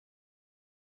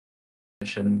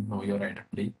session, Know Your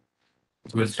Identity.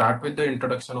 So we'll start with the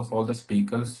introduction of all the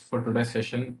speakers for today's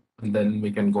session, and then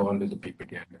we can go on with the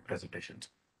PPT and the presentations.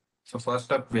 So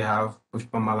first up, we have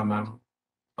Pushpamala ma'am,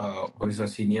 who is a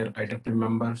senior IEEE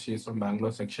member. She is from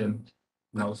Bangalore section,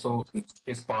 and also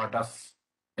is part of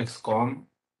XCOM,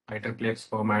 IEEE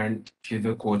XCOM, and she's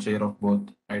the co-chair of both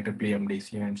IEEE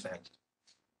MDC and SAG.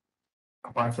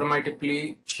 Apart from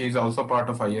IEEE, she is also part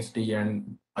of IST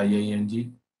and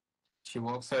IING. She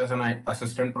works as an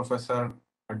assistant professor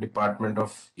at Department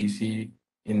of EC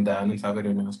in Dayanand Sagar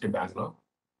University, Bangalore.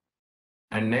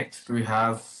 And next we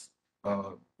have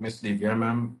Miss Divya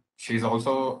ma'am. She's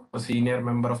also a senior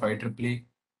member of IEEE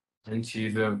and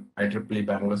she's a IEEE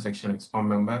Bangalore section EXCOM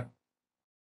member.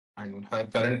 And her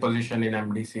current position in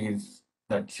MDC is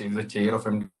that she's the chair of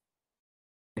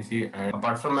MDC. And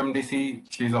apart from MDC,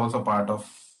 she's also part of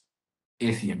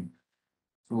ACM.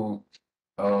 So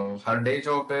her day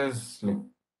job is like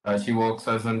she works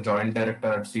as a joint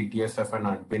director at CTSF and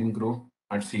admin group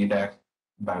at CDAC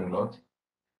Bangalore.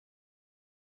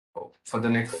 For the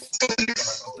next part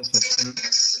of the session,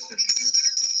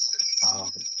 uh,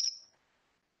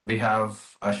 we have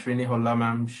Ashwini Holla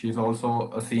ma'am. She's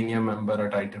also a senior member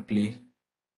at IEEE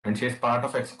and she's part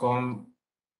of XCOM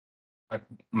at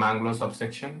Mangalore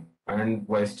subsection and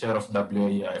vice chair of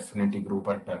WAE affinity group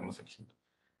at Bangalore section.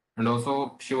 And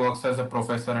also she works as a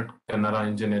professor at Canara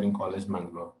Engineering College,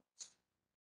 Mangalore.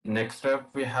 Next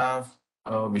up, we have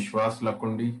Vishwas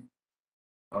Lakundi.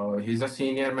 He's a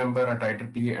senior member at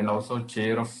IEEE and also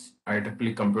chair of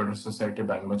IEEE Computer Society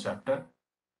Bangalore chapter.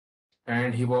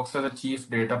 And he works as a chief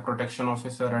data protection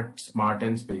officer at Smart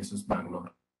and Spaces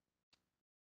Bangalore.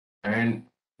 And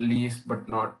last but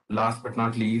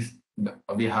not least,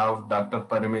 we have Dr.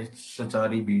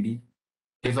 Parameshachari BD.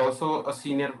 He's also a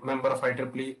senior member of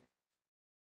IEEE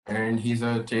and he's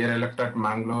a chair elect at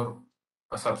Mangalore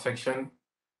subsection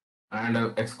and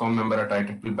an XCOM member at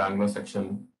IEEE Bangalore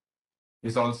section.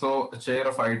 He's also a chair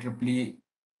of IEEE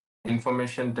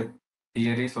Information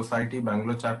Theory Society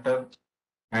Bangalore chapter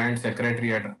and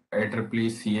secretary at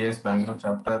IEEE CAS Bangalore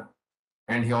chapter.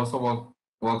 And he also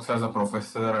works as a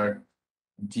professor at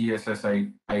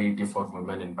GSSI IET for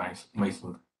Women in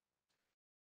Mysore.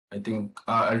 I think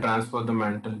I'll transfer the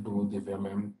mantle to Divya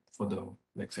ma'am for the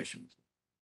next session.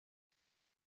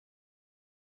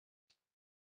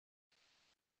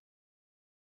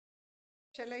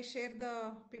 Shall I share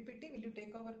the PPT? Will you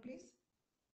take over, please?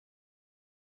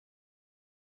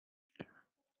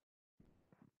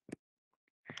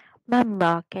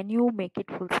 Ma'am, can you make it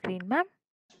full screen, ma'am?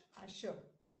 Sure.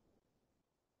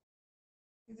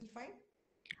 Is it fine?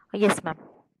 Yes, ma'am.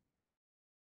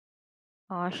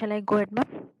 Shall I go ahead,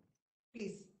 ma'am?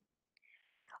 Please.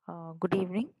 Good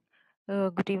evening.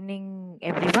 Good evening,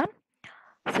 everyone.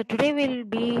 So today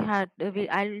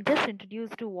I'll just introduce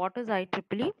to what is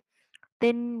IEEE.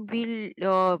 Then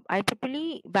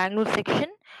IEEE Bangalore section.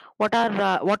 What is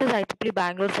IEEE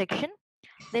Bangalore section?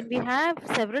 Then we have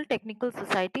several technical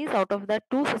societies. Out of that,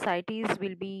 two societies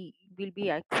will be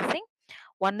accessing.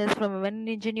 One is from Women in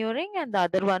Engineering and the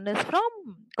other one is from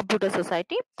Computer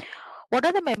Society. What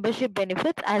are the membership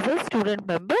benefits as a student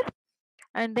member?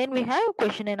 And then we have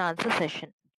question and answer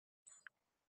session.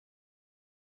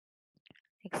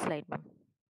 Next slide, ma'am.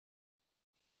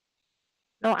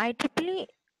 Now, IEEE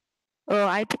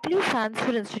stands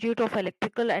for Institute of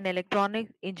Electrical and Electronic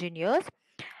Engineers,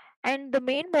 and the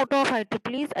main motto of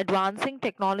IEEE is advancing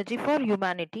technology for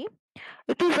humanity.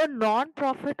 It is a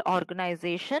non-profit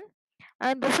organization,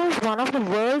 and this is one of the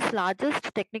world's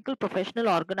largest technical professional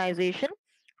organization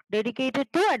dedicated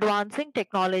to advancing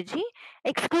technology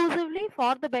exclusively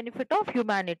for the benefit of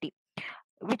humanity,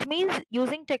 which means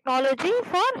using technology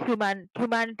for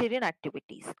humanitarian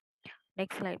activities.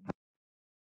 Next slide.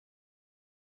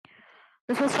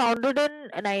 This was founded in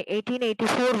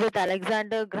 1884 with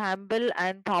Alexander Graham Bell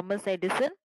and Thomas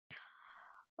Edison.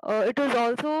 It is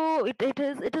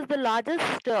the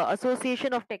largest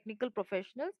association of technical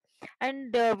professionals,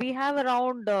 and we have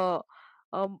around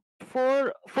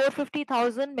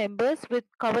 450,000 members with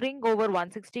covering over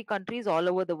 160 countries all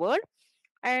over the world,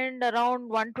 and around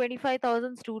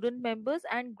 125,000 student members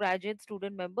and graduate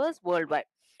student members worldwide.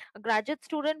 A graduate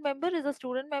student member is a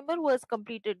student member who has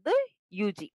completed the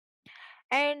UG.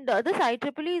 And this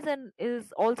IEEE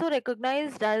is also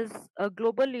recognized as a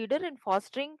global leader in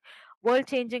fostering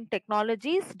world-changing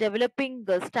technologies, developing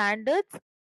standards.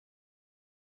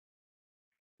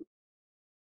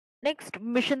 Next,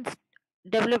 mission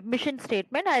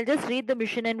statement. I'll just read the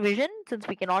mission and vision since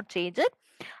we cannot change it.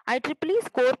 IEEE's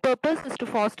core purpose is to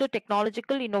foster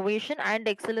technological innovation and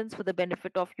excellence for the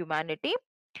benefit of humanity.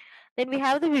 Then we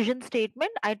have the vision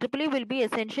statement. IEEE will be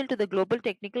essential to the global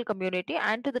technical community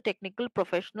and to the technical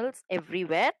professionals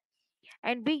everywhere,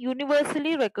 and be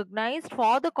universally recognized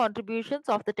for the contributions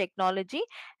of the technology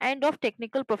and of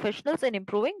technical professionals in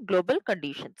improving global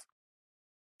conditions.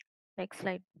 Next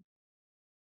slide.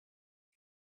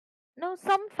 Now,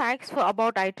 some facts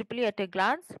about IEEE at a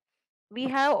glance. We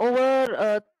have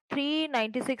over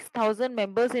 396,000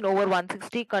 members in over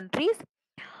 160 countries.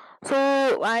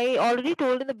 So I already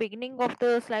told in the beginning of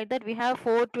the slide that we have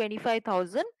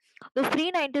 425,000. The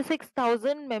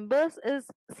 396,000 members is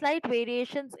slight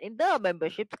variations in the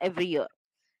memberships every year,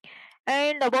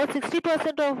 and about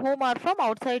 60% of whom are from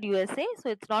outside USA. So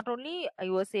it's not only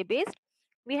USA based.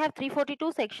 We have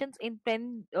 342 sections in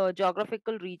 10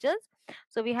 geographical regions.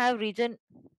 So we have region.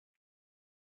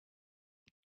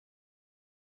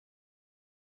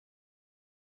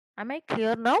 Am I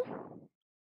clear now?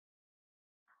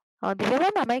 Divya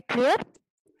ma'am, am I clear?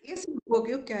 Yes, okay,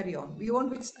 you carry on. We want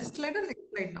which slide or next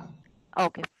slide now?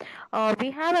 Okay.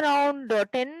 We have around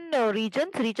 10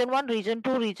 regions, region 1, region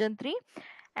 2, region 3,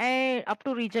 and up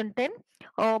to region 10.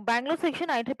 Bangalore section,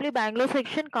 IEEE Bangalore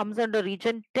section comes under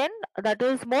region 10. That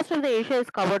is, most of the Asia is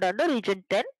covered under region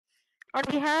 10. And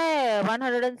we have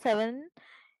 107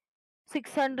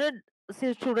 600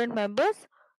 student members,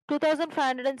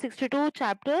 2562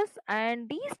 chapters, and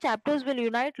these chapters will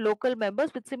unite local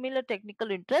members with similar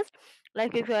technical interest.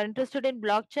 Like if you are interested in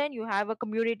blockchain, you have a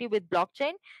community with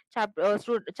blockchain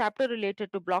chapter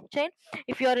related to blockchain.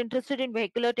 If you are interested in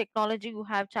vehicular technology, you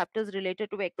have chapters related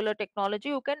to vehicular technology.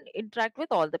 You can interact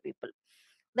with all the people.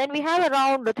 Then we have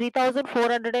around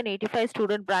 3,485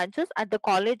 student branches at the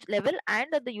college level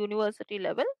and at the university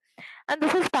level, and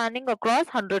this is spanning across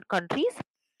 100 countries.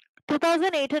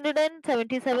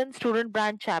 2,877 student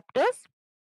branch chapters.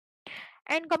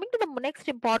 And coming to the next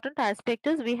important aspect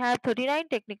is we have 39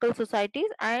 technical societies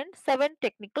and 7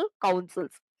 technical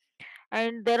councils.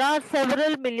 And there are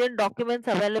several million documents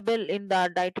available in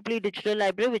the IEEE Digital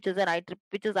Library, which is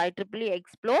IEEE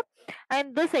Explore.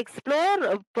 And this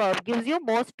Explore gives you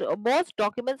most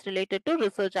documents related to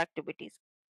research activities.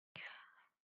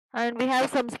 And we have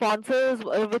some sponsors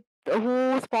with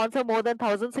who sponsor more than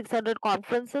 1,600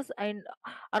 conferences in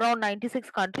around 96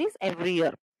 countries every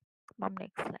year. Mom,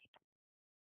 next slide.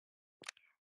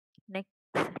 Next.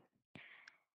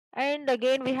 And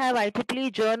again, we have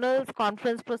IEEE journals,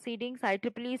 conference proceedings,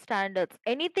 IEEE standards.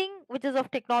 Anything which is of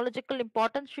technological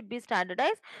importance should be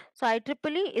standardized. So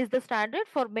IEEE is the standard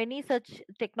for many such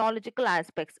technological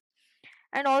aspects.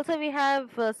 And also we have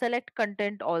select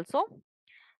content also.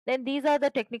 Then these are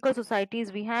the technical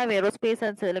societies. We have Aerospace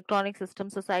and Electronic System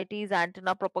Societies,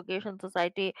 Antenna Propagation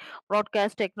Society,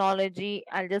 Broadcast Technology.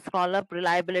 I'll just scroll up: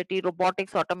 Reliability,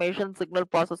 Robotics, Automation, Signal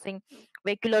Processing,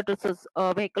 Vehicular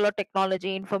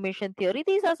Technology, Information Theory.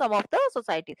 These are some of the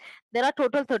societies. There are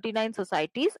total 39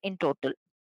 societies in total.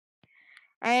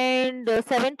 And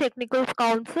 7 technical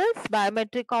councils: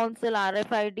 Biometric Council,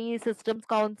 RFID, Systems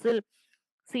Council,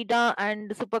 SIDA, and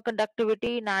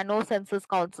Superconductivity Nano Sensors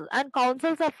Council. And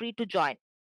councils are free to join.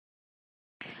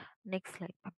 Next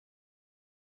slide.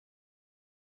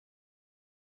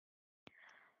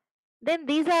 Then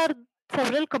these are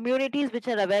several communities which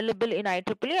are available in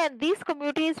IEEE, and these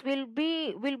communities will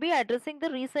be addressing the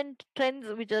recent trends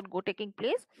which are taking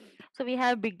place. So we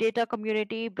have big data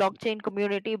community, blockchain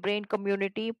community, brain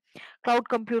community, cloud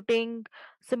computing,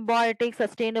 symbiotic,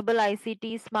 sustainable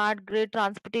ICT, smart grid,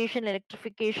 transportation,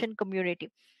 electrification community.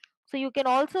 So you can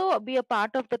also be a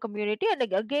part of the community, and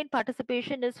again,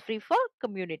 participation is free for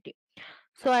community.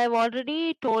 So I've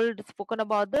already spoken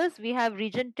about this. We have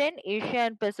region 10, Asia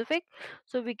and Pacific.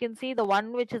 So we can see the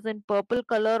one which is in purple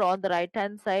color on the right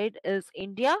hand side is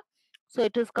India. So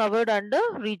it is covered under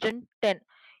region 10.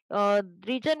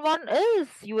 Region 1 is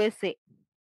USA.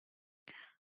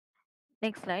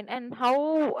 Next slide. And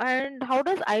how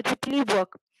does IEEE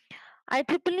work?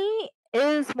 IEEE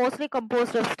is mostly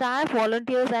composed of staff,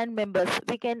 volunteers, and members.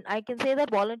 I can say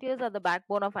that volunteers are the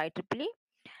backbone of IEEE.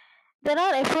 There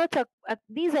are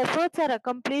these efforts are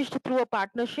accomplished through a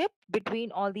partnership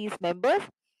between all these members,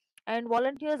 and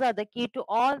volunteers are the key to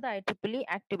all the IEEE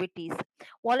activities.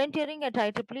 Volunteering at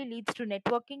IEEE leads to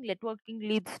networking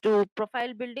leads to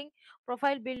profile building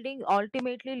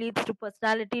ultimately leads to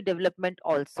personality development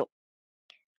also.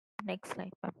 Next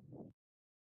slide, ma'am.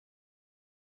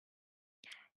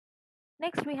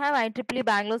 Next, we have IEEE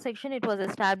Bangalore section. It was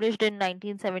established in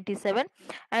 1977,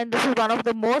 and this is one of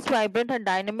the most vibrant and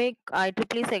dynamic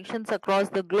IEEE sections across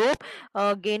the globe.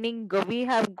 We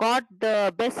have got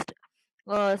the best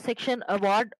section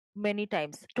award many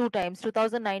times, 2 times,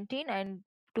 2019 and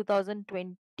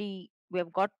 2020. We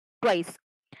have got twice.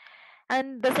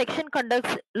 and the section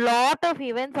conducts lot of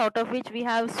events, out of which we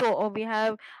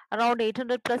have around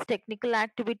 800 plus technical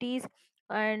activities.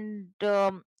 And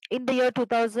in the year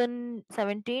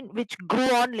 2017, which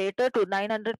grew on later to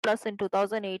 900 plus in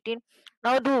 2018,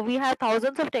 now do we have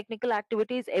thousands of technical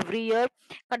activities every year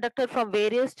conducted from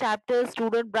various chapters,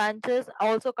 student branches,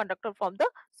 also conducted from the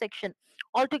section,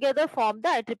 altogether form the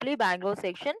IEEE Bangalore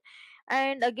section.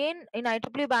 And again, in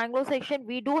IEEE Bangalore section,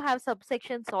 we do have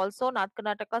subsections also: North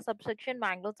Karnataka subsection,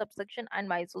 Bangalore subsection, and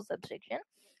Mysore subsection.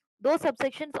 Those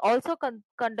subsections also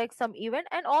conduct some event,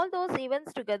 and all those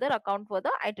events together account for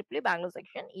the IEEE Bangalore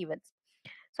section events.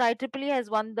 So IEEE has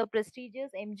won the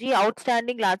prestigious MG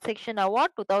Outstanding Large Section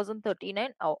Award 2013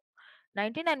 and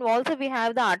 19, and also we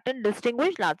have the Art and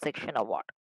Distinguished Large Section Award.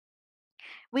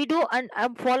 We do, and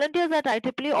volunteers at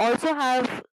IEEE also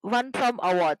have won some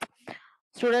awards: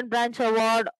 Student Branch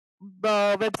Award,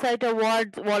 Website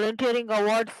Awards, Volunteering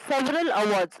Awards, several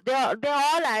awards. They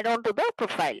all add on to the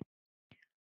profile.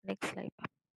 Next slide.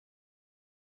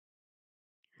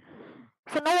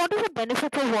 So now, what is the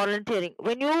benefits of volunteering?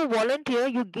 When you volunteer,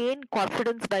 you gain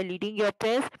confidence by leading your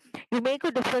peers. You make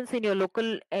a difference in your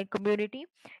local community.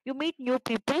 You meet new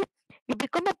people. You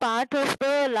become a part of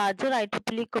the larger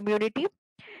IEEE community.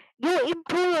 You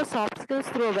improve your soft skills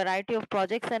through a variety of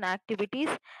projects and activities.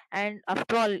 And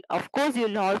after all, of course,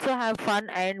 you'll also have fun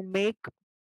and make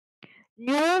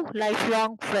new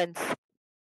lifelong friends.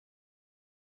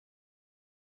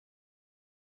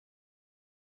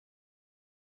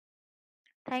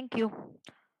 Thank you.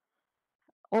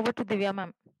 Over to Divya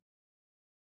ma'am.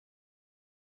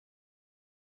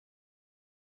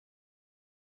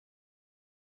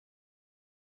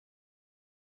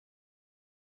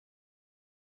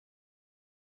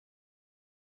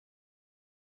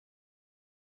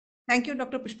 Thank you,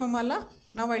 Dr. Pushpamala.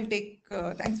 Now I'll take,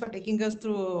 thanks for taking us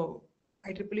through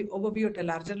IEEE overview at a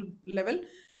larger level.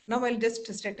 Now I'll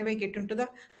just straight away get into the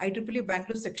IEEE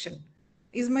Bangalore section.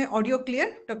 Is my audio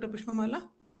clear, Dr. Pushpamala?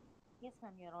 Yes,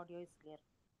 ma'am, your audio is clear.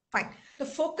 Fine. The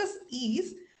focus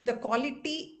is the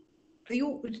quality.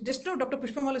 You just know, Dr.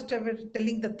 Pushpamal is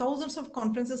telling the thousands of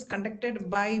conferences conducted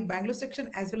by Bangalore section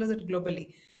as well as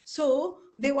globally. So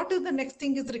what is the next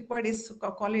thing is required is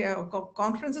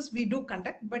conferences we do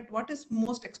conduct, but what is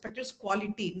most expected is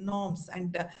quality norms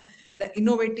and the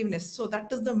innovativeness. So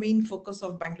that is the main focus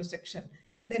of Bangalore section.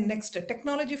 Then next,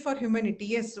 technology for humanity.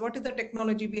 Yes, what is the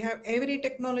technology? We have every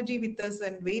technology with us,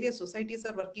 and various societies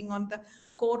are working on the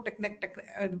core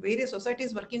various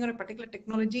societies working on a particular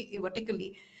technology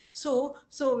vertically. So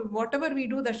whatever we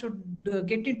do, that should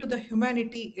get into the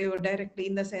humanity directly,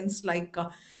 in the sense like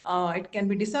it can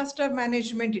be disaster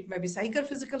management, it may be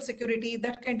psychophysical security,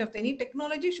 that kind of thing. Any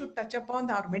technology should touch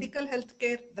upon our medical health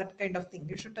care, that kind of thing.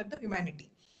 You should touch the humanity.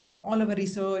 All our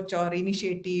research or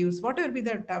initiatives, whatever be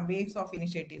the waves of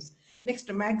initiatives.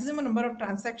 Next, maximum number of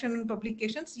transaction and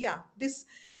publications. Yeah, this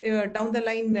down the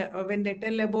line, when they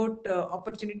tell about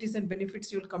opportunities and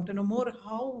benefits, you'll come to know more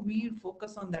how we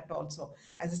focus on that also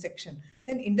as a section.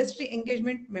 Then industry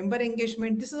engagement, member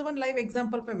engagement. This is one live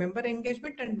example for member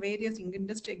engagement, and various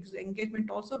industry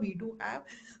engagement also we do have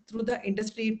through the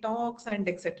industry talks and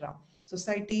etc.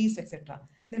 Societies, etc.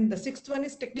 Then the sixth one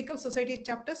is technical society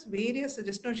chapters. Various,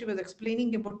 just now she was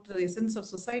explaining about the essence of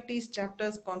societies,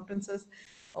 chapters, conferences,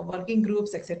 working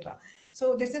groups, etc.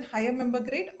 So there's a higher member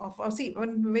grade of, see,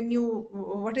 when you,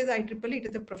 what is IEEE? It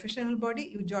is a professional body.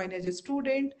 You join as a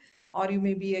student, or you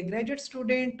may be a graduate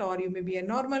student, or you may be a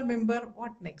normal member.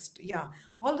 What next? Yeah,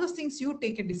 all those things you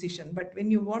take a decision. But when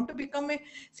you want to become a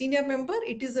senior member,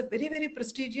 it is a very, very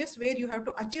prestigious, where you have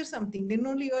to achieve something. Then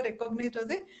only you are recognized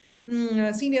as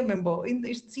a senior member.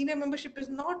 Senior membership is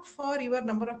not for your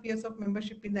number of years of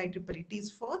membership in the IEEE. It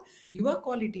is for your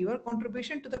quality, your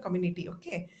contribution to the community.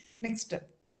 Okay. Next.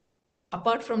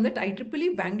 Apart from that,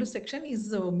 IEEE Bangalore section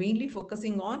is mainly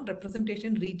focusing on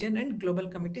representation, region, and global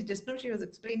committees. Just now she was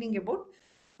explaining about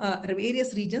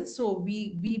various regions. So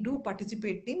we do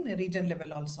participate in region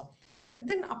level also.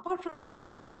 Then apart from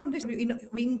this,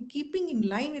 in keeping in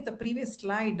line with the previous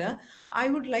slide, I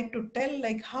would like to tell,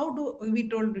 like, how do we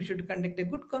told we should conduct a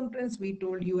good conference. We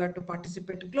told you have to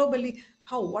participate globally.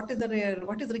 How? What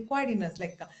is required in us?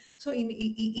 Like, so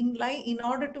in line, in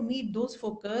order to meet those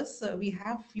focus, we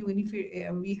have few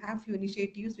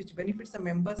initiatives which benefits the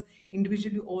members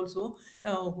individually also.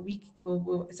 We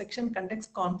section conducts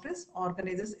conference,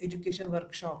 organizes education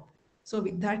workshop. So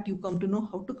with that, you come to know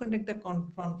how to conduct the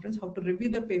conference, how to review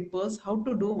the papers, how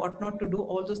to do, what not to do,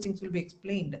 all those things will be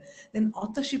explained. Then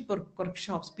authorship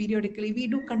workshops, periodically we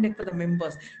do conduct for the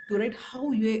members to write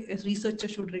how a researcher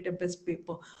should write a best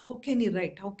paper. How can he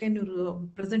write? How can you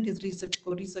present his research,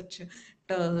 research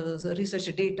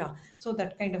data? So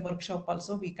that kind of workshop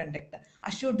also we conduct.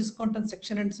 Assured discount on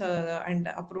section and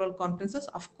approval conferences.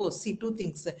 Of course, see two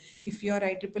things. If you are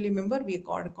IEEE member, we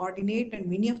coordinate, and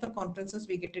many of the conferences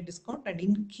we get a discount. And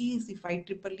in case if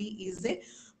IEEE is a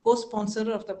co-sponsor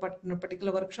of the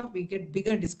particular workshop, we get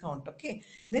bigger discount. Okay.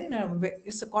 Then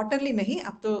it's a quarterly nahi.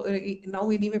 Up to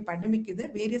now anyway, pandemic is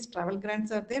there. Various travel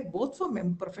grants are there, both for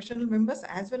professional members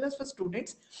as well as for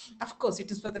students. Of course,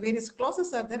 it is for the various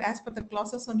clauses are there. As per the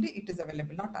clauses only, it is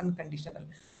available, not unconditional.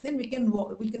 Then we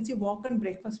can see walk and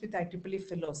breakfast with IEEE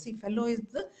fellow. See, fellow is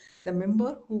the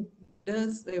member who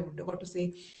does what to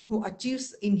say, who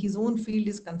achieves in his own field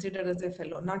is considered as a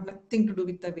fellow, not nothing to do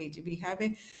with the wage. We have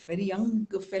a very young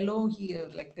fellow here,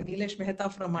 like Nilesh Mehta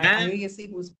from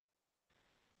IISc, who's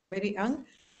very young,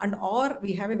 and or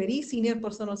we have a very senior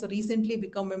person also recently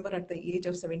become member at the age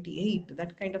of 78.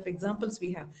 That kind of examples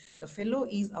we have. The fellow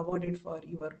is awarded for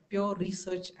your pure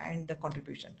research and the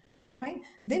contribution. Fine.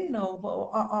 Then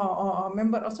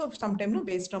member also sometime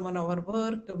based on our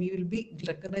work, we will be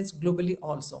recognized globally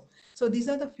also. So these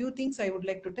are the few things I would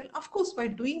like to tell. Of course, by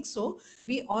doing so,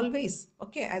 we always,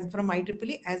 okay, as from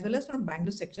IEEE as well as from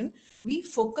Bangalore section, we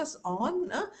focus on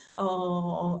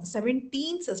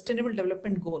 17 sustainable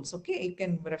development goals. Okay, you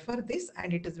can refer this,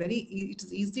 and it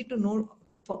is easy to know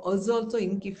for us also.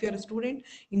 If you're a student,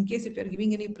 in case if you're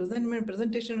giving any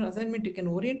presentation or assignment, you can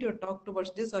orient your talk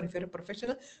towards this, or if you're a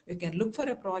professional, you can look for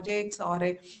a projects or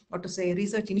a what to say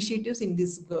research initiatives in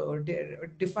these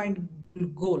defined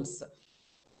goals.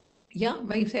 Yeah,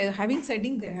 by having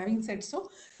said so,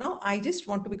 now I just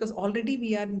want to, because already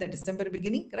we are in the December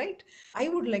beginning, right? I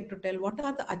would like to tell what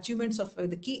are the achievements of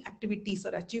the key activities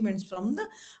or achievements from the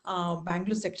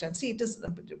Bangalore section. See, it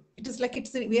is like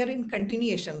we are in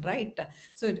continuation, right?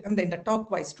 So and then the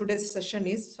talk wise, today's session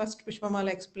is first Dr.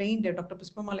 Pushpamala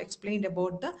explained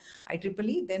about the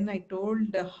IEEE. Then I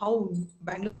told how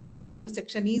Bangalore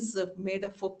section is made a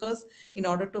focus in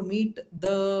order to meet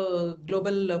the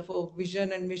global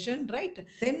vision and mission, right?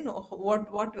 Then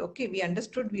okay, we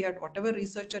understood we had whatever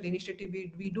research or initiative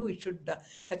we do, it should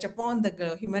touch upon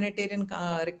the humanitarian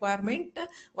requirement,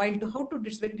 while how to,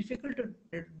 it's very difficult to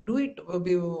do it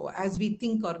as we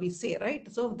think or we say,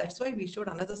 right? So that's why we showed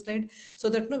another slide, so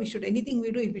that no, we should, anything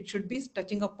we do, if it should be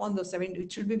touching upon the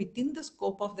it should be within the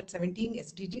scope of that 17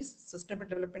 SDGs, Sustainable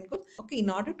Development Goals. Okay,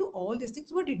 in order to all these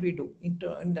things, what did we do in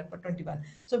that 21?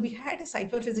 So we had a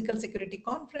cyber physical security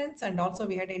conference, and also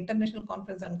we had an international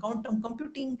conference on quantum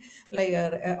computing layer.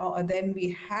 Then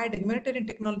we had a humanitarian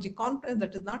technology conference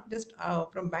that is not just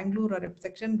from Bangalore or a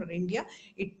section from India,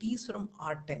 it is from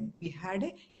R10. We had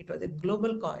it was a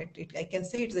global, I can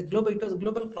say it was a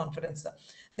global conference.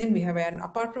 Then we have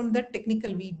apart from that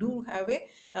technical, we do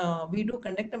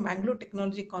conduct a Mangalore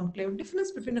Technology Conclave.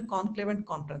 Difference between a conclave and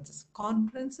conferences.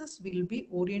 Conferences will be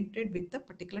oriented with the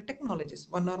particular technologies,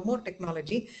 one or more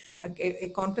technology. A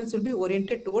conference will be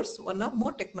oriented towards one or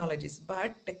more technologies,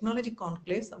 but technology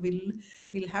conclaves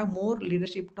will have more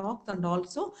leadership talks, and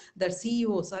also the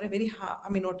CEOs are a very,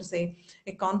 what to say,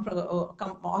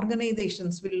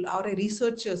 organizations will, or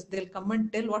researchers, they'll come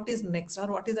and tell what is next or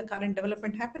what is the current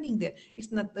development happening there.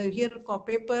 It's not here a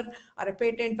paper or a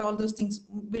patent, all those things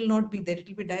will not be there. It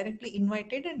will be directly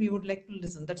invited, and we would like to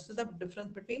listen. That's the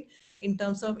difference between, in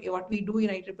terms of what we do in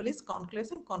IEEE is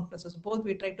conclaves and conferences. Both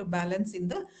we try to balance in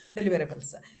the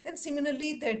deliverables. And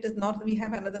similarly, that is North, we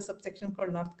have another subsection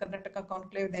called North Karnataka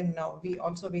Conclave. Then we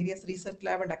also various research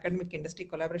lab and academic industry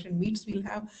collaboration meets we'll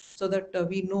have, so that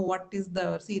we know what is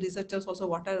the researchers also,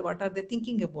 what are they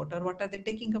thinking about, or what are they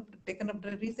taken up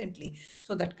recently.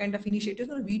 So that kind of initiatives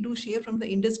we do share from the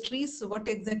industries what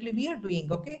exactly we are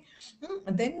doing. Okay.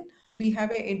 And then we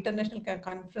have an international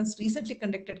conference recently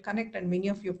conducted, Connect, and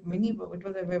it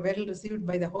was well received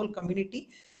by the whole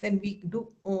community. Then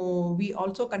we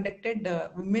also conducted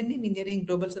Women in Engineering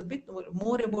Global Summit.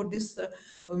 More about this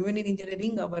Women in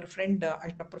Engineering, our friend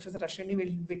Professor Ashwini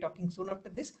will be talking soon after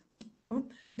this.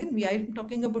 Then I'm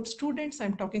talking about students,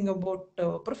 I'm talking about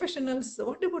professionals.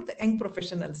 What about the young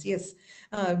professionals? Yes,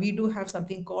 we do have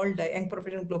something called Young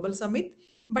Professional Global Summit.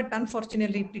 But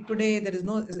unfortunately, today there is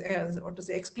no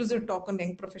exclusive talk on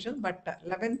young professionals. But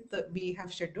 11th we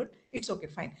have scheduled. It's okay,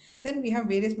 fine. Then we have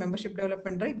various membership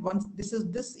development, right?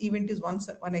 This event is one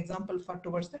example for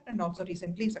towards that, and also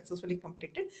recently successfully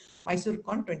completed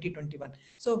MySureCon 2021.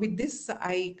 So with this,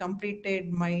 I completed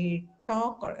my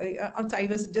talk. Also, I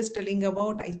was just telling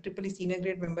about IEEE senior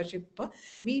grade membership.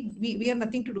 We have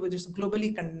nothing to do with this.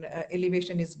 Globally,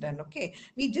 elevation is done. Okay,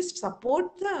 we just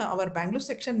support our Bangalore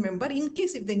section member in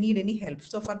case if they need any help.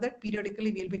 So for that,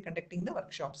 periodically we'll be conducting the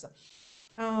workshops.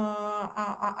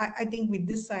 I think with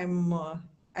this I'm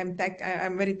I'm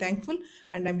very thankful,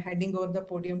 and I'm handing over the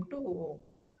podium to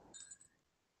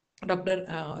Dr.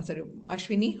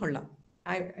 Ashwini Holla.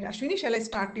 Ashwini, shall I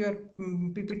start your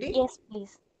PPT? Yes,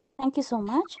 please. Thank you so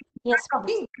much. Yes, I'm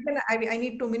please. talking. Then I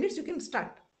need 2 minutes. You can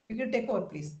start. You can take over,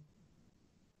 please.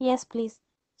 Yes, please.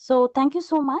 So thank you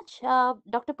so much.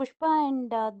 Dr. Pushpa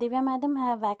and Divya Madam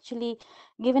have actually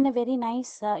given a very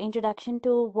nice introduction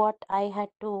to what I had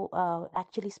to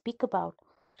actually speak about.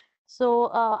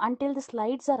 So until the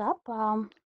slides are up,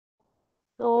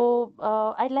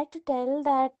 I'd like to tell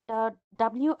that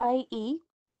WIE,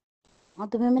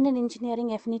 the Women in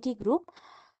Engineering Affinity Group,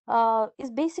 is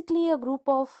basically a group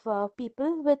of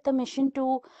people with a mission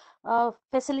to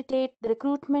facilitate the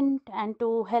recruitment and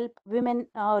to help women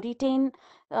retain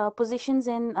positions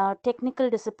in technical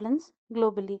disciplines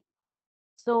globally.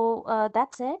 So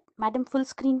that's it. Madam, full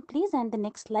screen, please, and the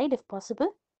next slide if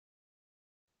possible.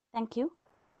 Thank you.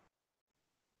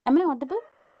 Am I audible?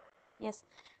 Yes.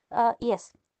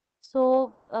 Yes.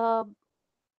 So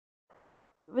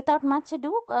without much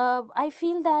ado, I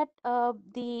feel that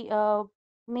the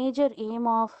major aim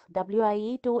of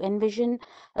WIE to envision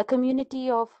a community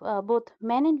of both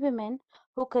men and women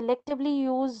who collectively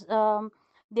use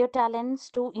their talents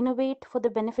to innovate for the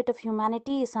benefit of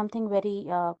humanity is something very,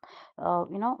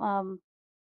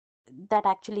 that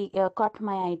actually caught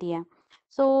my idea.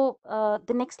 So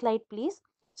the next slide, please.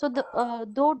 So the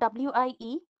though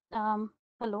WIE,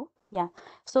 hello, yeah.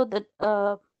 So the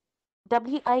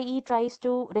WIE tries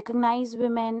to recognize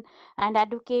women and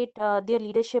advocate their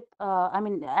leadership,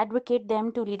 advocate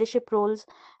them to leadership roles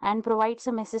and provide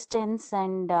some assistance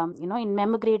and, in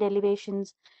member grade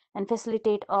elevations and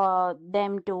facilitate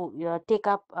them to take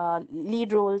up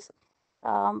lead roles.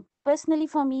 Personally,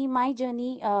 for me, my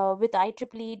journey with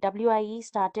IEEE WIE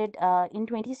started in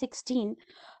 2016.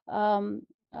 Um,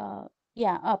 uh,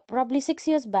 Probably 6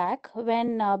 years back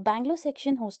when Bangalore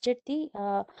section hosted the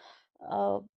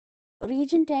uh,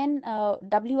 Region 10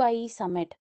 WIE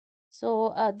Summit.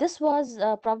 So this was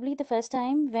probably the first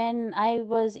time when I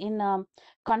was in a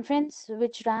conference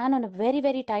which ran on a very,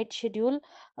 very tight schedule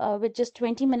with just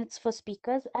 20 minutes for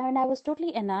speakers. And I was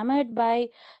totally enamored by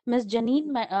Ms.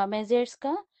 Janine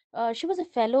Mezerska. She was a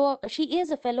fellow, she is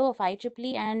a fellow of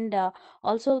IEEE and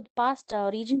also past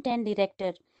Region 10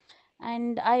 director.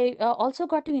 And I also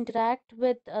got to interact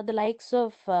with the likes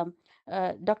of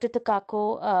Dr.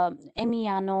 Takako,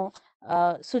 Emiano,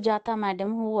 Sujata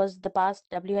Madam, who was the past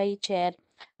WIE chair,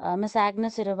 Miss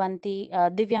Agnes Iravanti,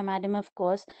 Divya Madam, of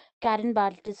course, Karen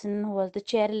Bartleson, who was the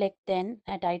chair-elect then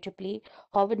at IEEE,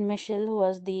 Howard Mitchell, who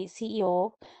was the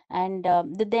CEO, and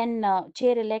the then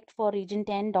chair-elect for Region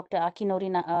 10, Dr. Akinori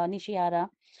Nishihara,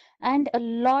 and a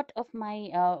lot of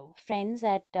my friends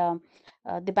at the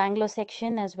Bangalore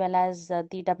section as well as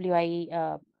the WIE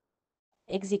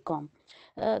Exicom.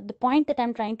 The point that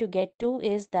I'm trying to get to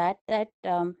is that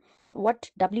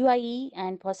what WIE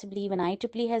and possibly even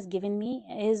IEEE has given me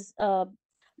is a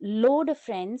load of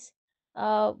friends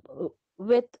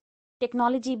with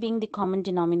technology being the common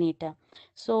denominator.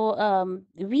 So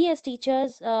we as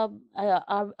teachers are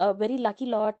a very lucky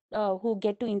lot who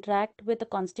get to interact with a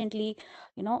constantly,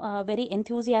 a very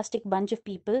enthusiastic bunch of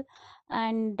people,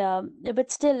 and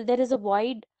but still there is a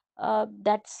void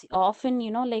that's often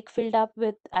like filled up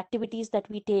with activities that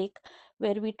we take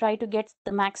where we try to get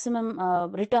the maximum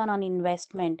return on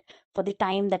investment for the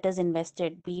time that is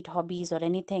invested, be it hobbies or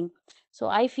anything. So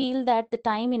I feel that the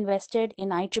time invested in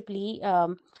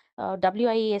IEEE,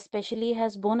 WIE especially,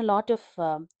 has borne a lot of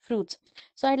fruits.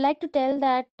 So I'd like to tell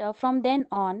that from then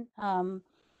on,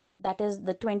 that is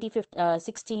the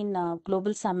 2016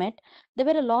 Global Summit, there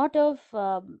were a lot of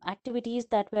activities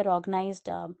that were organized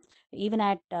even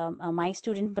at my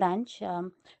student branch,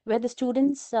 where the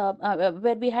students,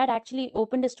 where we had actually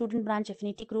opened a student branch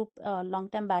affinity group long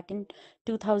time back in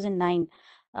 2009.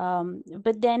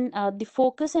 But then the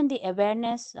focus and the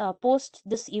awareness post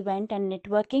this event and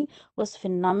networking was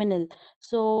phenomenal.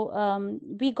 So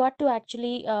we got to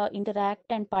actually interact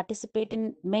and participate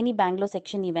in many Bangalore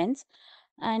section events.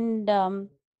 And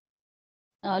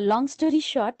long story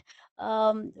short,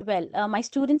 my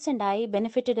students and I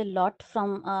benefited a lot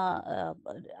from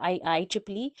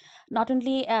IEEE, not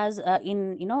only as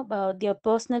in their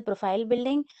personal profile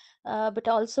building, but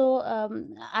also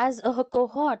as a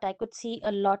cohort, I could see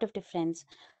a lot of difference,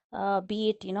 be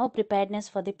it preparedness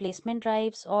for the placement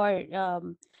drives or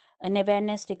an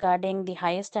awareness regarding the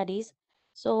higher studies.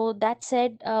 So that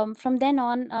said, from then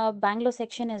on, Bangalore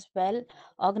section as well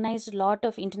organized a lot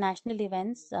of international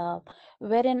events.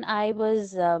 Wherein I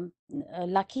was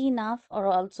lucky enough, or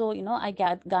also, I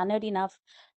garnered enough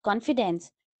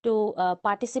confidence to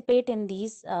participate in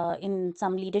these in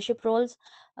some leadership roles,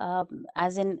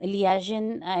 as in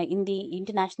liaison in the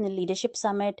International Leadership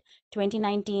Summit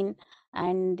 2019,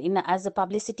 and as a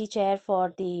publicity chair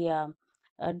for the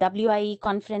WIE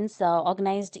conference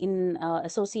organized in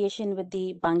association with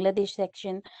the Bangladesh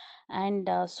section, and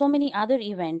so many other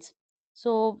events.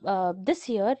 So this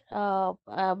year,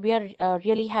 we are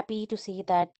really happy to see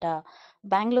that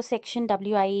Bangalore section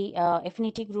WIE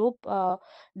affinity group,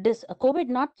 this COVID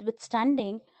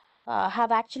notwithstanding,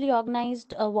 have actually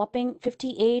organized a whopping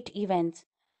 58 events,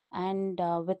 and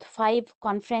with 5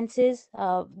 conferences,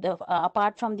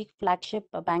 apart from the flagship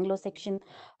Bangalore section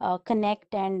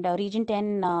Connect and Region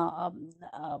 10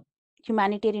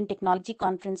 humanitarian technology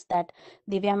conference that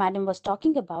Divya madam was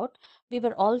talking about. We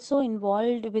were also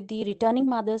involved with the Returning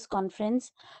Mothers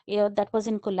conference that was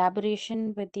in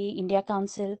collaboration with the India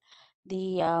Council,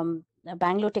 the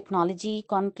Bangalore Technology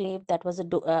Conclave that was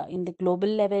in the global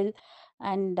level,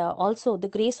 and also the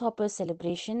Grace Hoppers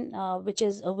celebration, which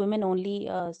is a women-only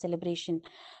celebration.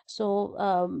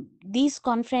 So these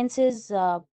conferences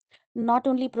not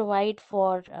only provide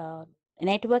for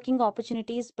networking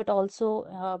opportunities, but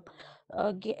also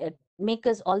make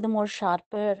us all the more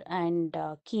sharper and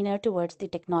keener towards the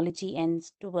technology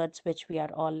ends towards which we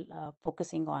are all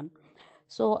focusing on.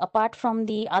 So apart from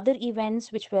the other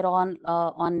events which were on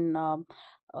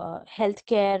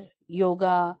healthcare,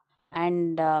 yoga,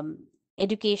 and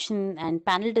education and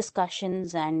panel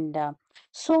discussions, and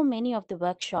so many of the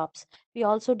workshops, we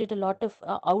also did a lot of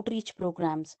outreach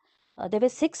programs. There were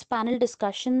 6 panel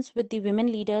discussions with the women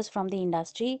leaders from the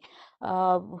industry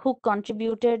who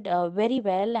contributed very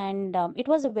well, and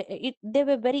they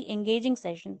were very engaging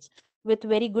sessions with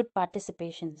very good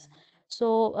participations.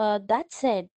 So that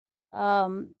said,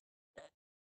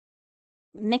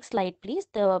 next slide, please.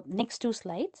 The next 2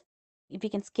 slides, if we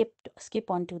can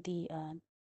skip on to the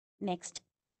next.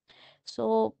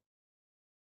 So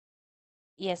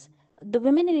yes, the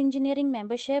Women in Engineering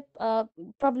membership,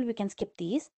 probably we can skip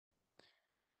these.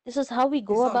 This is how we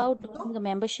go about doing the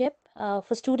membership.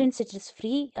 For students, it is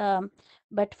free,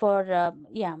 but for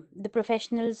the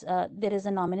professionals, there is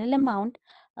a nominal amount.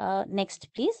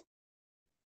 Next, please.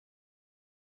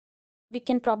 We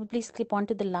can probably skip on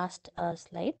to the last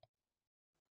slide.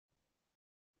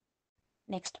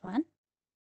 Next one.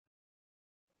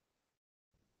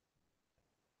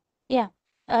 Yeah,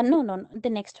 no, the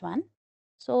next one.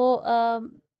 So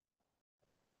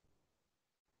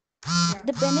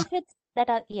the benefits that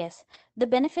are, yes, the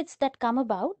benefits that come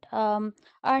about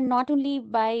are not only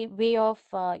by way of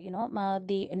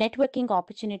the networking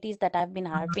opportunities that I've been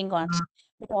harping on,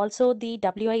 but also the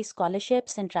WI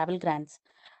scholarships and travel grants,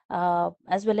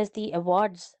 as well as the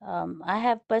awards. I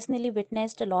have personally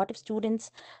witnessed a lot of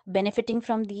students benefiting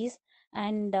from these,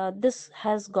 and this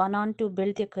has gone on to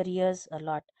build their careers a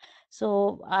lot.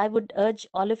 So I would urge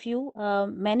all of you,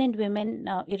 men and women,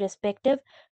 irrespective,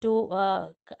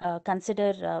 to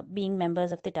consider being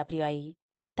members of the WIE.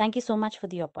 Thank you so much for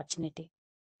the opportunity.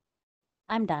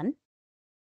 I'm done.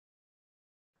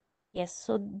 Yes,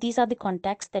 so these are the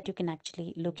contacts that you can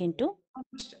actually look into.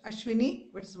 Ashwini,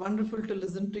 it's wonderful to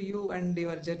listen to you, and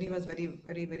your journey was very,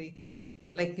 very, very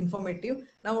informative.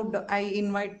 Now I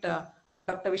invite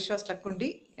Dr. Vishwas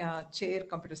Lakundi, Chair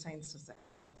Computer Science Society.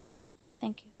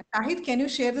 Thank you. Shahid, can you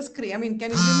share the screen? I mean, can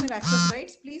you give me access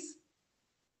rights, please?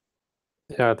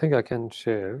 Yeah, I think I can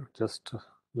share. Just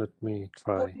let me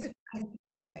try.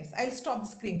 Nice. I'll stop the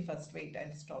screen first. Wait,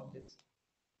 I'll stop this.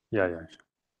 Yeah.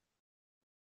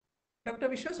 Dr.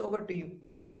 Vishwas, over to you.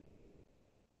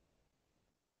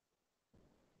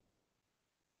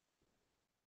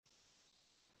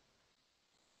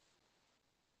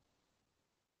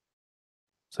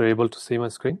 So you're able to see my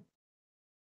screen?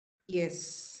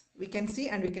 Yes, we can see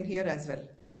and we can hear as well.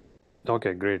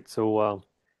 Okay, great. So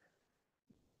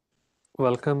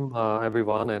welcome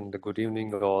everyone, and good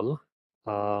evening all.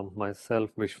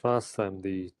 Myself, Vishwas, I'm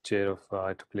the chair of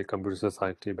IEEE Computer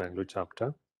Society Bangalore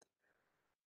chapter.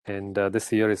 And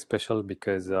this year is special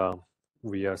because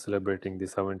we are celebrating the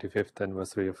 75th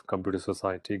anniversary of Computer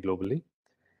Society globally.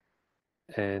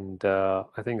 And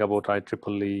I think about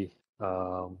IEEE,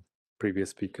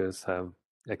 previous speakers have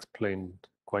explained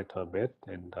quite a bit,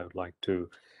 and I would like to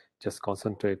just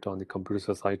concentrate on the Computer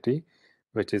Society,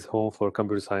 which is home for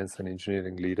computer science and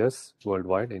engineering leaders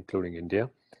worldwide, including India.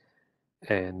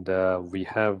 And we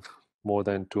have more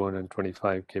than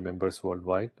 225K members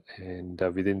worldwide. And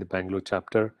within the Bangalore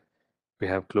chapter, we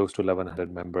have close to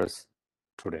 1,100 members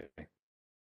today.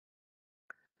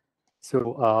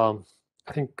 So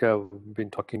I think we've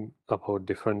been talking about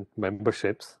different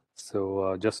memberships.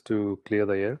 So just to clear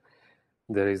the air,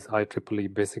 there is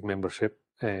IEEE basic membership,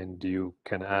 and you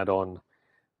can add on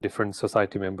different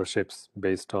society memberships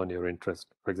based on your interest.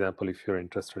 For example, if you're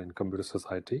interested in computer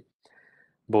society,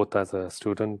 both as a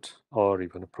student or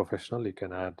even a professional, you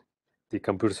can add the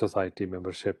computer society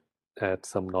membership at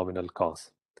some nominal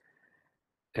cost.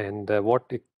 And what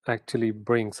it actually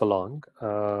brings along,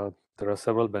 there are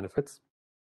several benefits.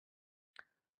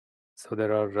 So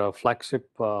there are flagship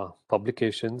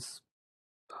publications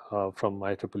from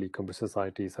IEEE Computer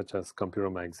Society, such as Computer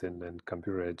Magazine and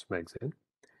Computer Edge Magazine.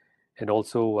 And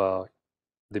also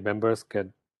the members get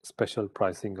special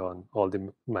pricing on all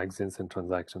the magazines and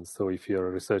transactions. So if you're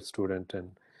a research student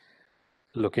and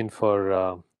looking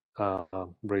for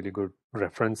really good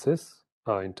references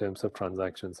in terms of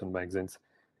transactions and magazines,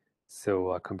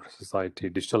 so Computer Society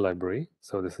Digital Library.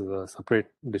 So this is a separate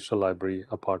digital library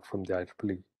apart from the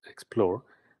IEEE Explore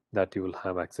that you will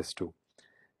have access to.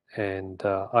 And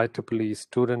IEEE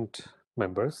student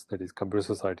members, that is Computer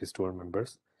Society student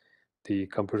members, the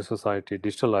Computer Society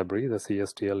Digital Library, the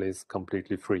CSTL, is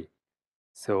completely free.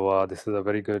 So this is a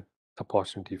very good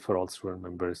opportunity for all student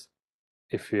members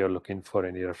if you are looking for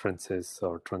any references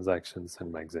or transactions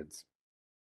and magazines.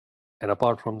 And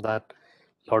apart from that,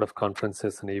 a lot of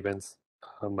conferences and events,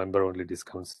 member-only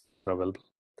discounts are available.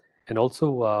 And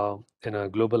also in a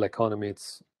global economy,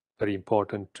 it's very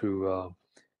important to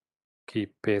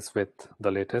keep pace with the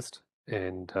latest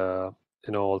and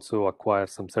also acquire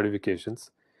some certifications.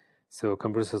 So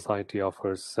Computer Society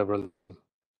offers several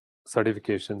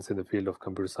certifications in the field of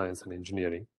computer science and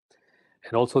engineering.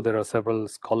 And also there are several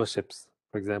scholarships.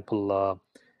 For example,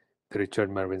 the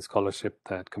Richard Merwin Scholarship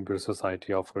that Computer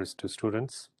Society offers to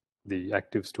students, the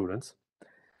active students.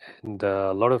 And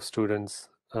a lot of students,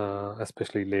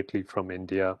 especially lately from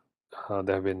India,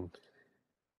 they have been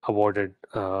awarded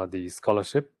the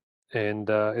scholarship. And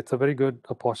it's a very good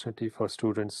opportunity for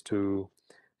students to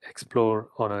explore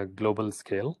on a global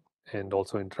scale and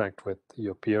also interact with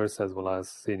your peers as well as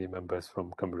senior members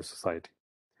from Computer Society.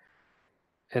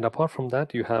 And apart from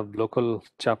that, you have local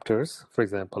chapters. For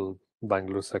example,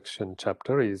 Bangalore section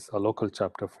chapter is a local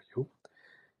chapter for you.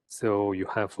 So you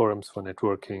have forums for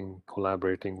networking,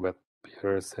 collaborating with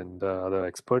peers and other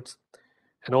experts,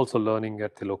 and also learning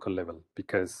at the local level,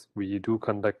 because we do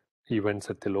conduct events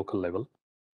at the local level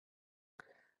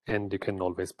and you can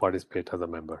always participate as a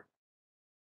member.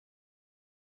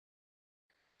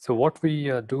 So what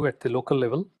we do at the local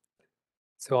level,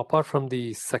 so apart from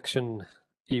the section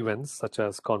events such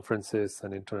as conferences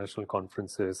and international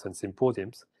conferences and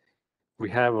symposiums, we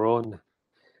have our own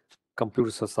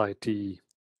computer society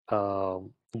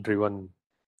driven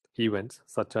events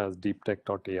such as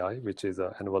deeptech.ai, which is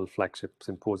an annual flagship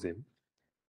symposium.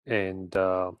 And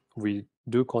we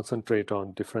do concentrate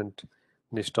on different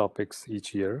niche topics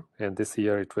each year. And this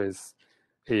year it was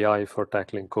AI for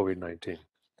tackling COVID-19.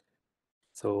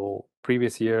 So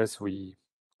previous years we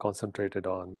concentrated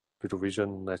on computer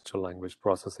vision, natural language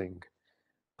processing,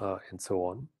 and so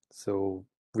on. So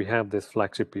we have this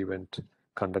flagship event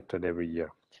conducted every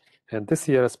year. And this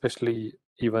year, especially,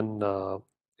 even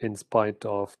in spite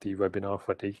of the webinar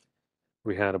fatigue,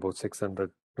 we had about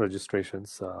 600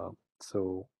 registrations.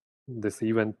 So this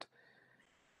event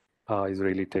is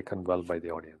really taken well by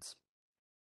the audience.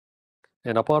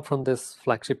 And apart from this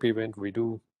flagship event, we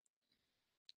do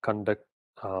conduct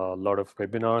a lot of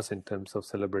webinars in terms of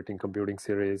celebrating computing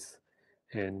series.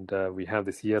 And we have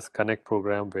this ES Connect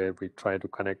program where we try to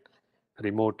connect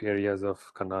remote areas of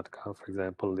Karnataka, for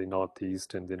example, the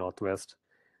Northeast and the Northwest.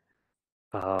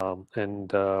 And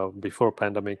before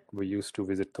pandemic, we used to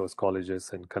visit those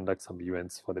colleges and conduct some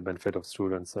events for the benefit of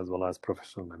students as well as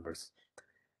professional members.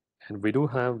 And we do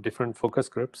have different focus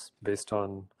groups based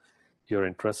on your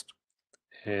interest.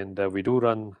 And we do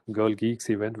run Girl Geeks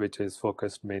event, which is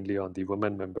focused mainly on the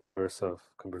women members of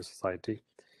Computer Society.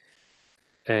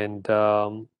 And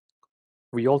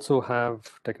we also have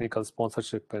technical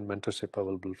sponsorship and mentorship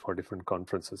available for different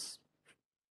conferences.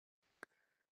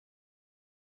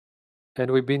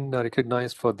 And we've been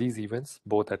recognized for these events,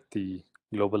 both at the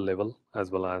global level as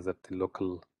well as at the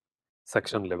local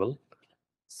section level.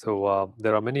 So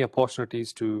there are many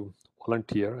opportunities to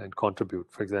volunteer and contribute.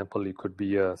 For example, you could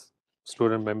be a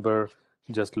student member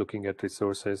just looking at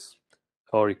resources,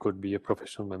 or you could be a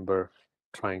professional member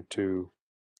trying to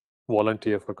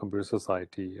volunteer for Computer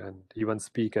Society and even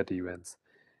speak at events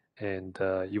and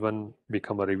even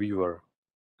become a reviewer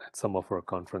at some of our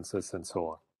conferences and so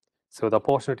on. So the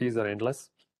opportunities are endless.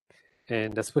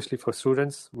 And especially for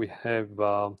students, we have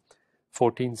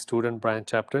 14 student branch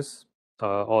chapters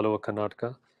all over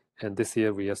Karnataka. And this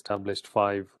year we established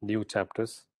 5 new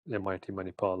chapters, MIT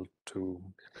Manipal to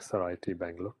SRIT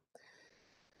Bangalore.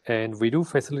 And we do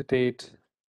facilitate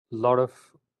lot of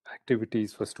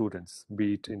activities for students,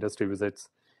 be it industry visits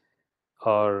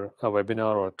or a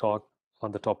webinar or a talk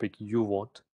on the topic you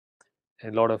want,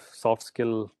 and a lot of soft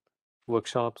skill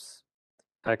workshops,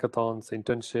 hackathons,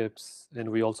 internships, and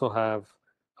we also have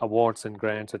awards and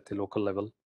grants at the local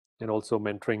level, and also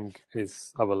mentoring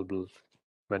is available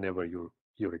whenever you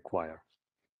require.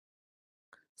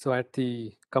 So at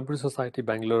the Computer Society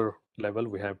Bangalore level,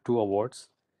 we have 2 awards.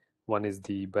 One is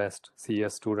the Best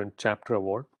CS Student Chapter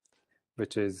Award,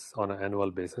 which is on an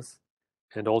annual basis.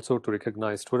 And also to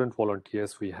recognize student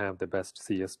volunteers, we have the Best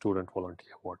CS Student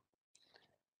Volunteer Award.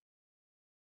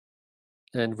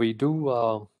 And we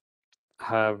do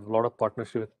have a lot of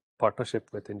partnership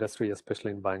with industry,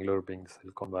 especially in Bangalore, being the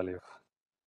Silicon Valley of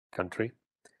country.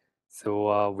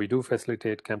 So we do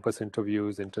facilitate campus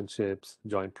interviews, internships,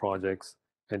 joint projects,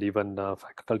 and even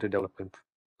faculty development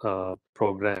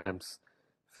programs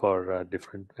for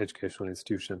different educational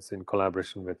institutions in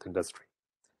collaboration with industry.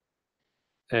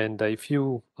 And if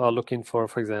you are looking for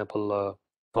example, a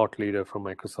thought leader from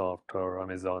Microsoft or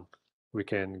Amazon, we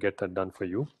can get that done for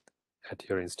you at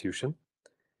your institution.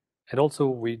 And also,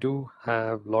 we do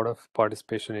have a lot of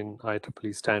participation in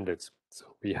IEEE standards.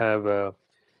 So we have a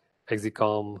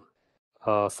Exicom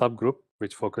subgroup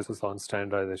which focuses on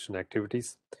standardization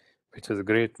activities, which is a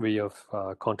great way of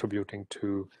contributing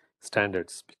to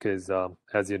standards because,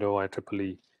 as you know,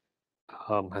 IEEE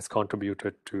has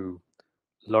contributed to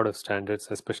a lot of standards,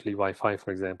 especially Wi-Fi,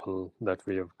 for example, that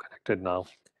we have connected now.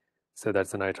 So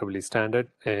that's an IEEE standard.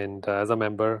 And as a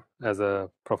member, as a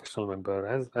professional member,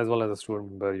 as well as a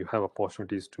student member, you have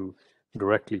opportunities to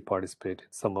directly participate in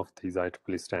some of these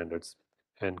IEEE standards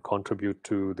and contribute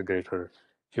to the greater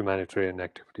humanitarian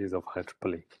activities of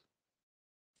IEEE.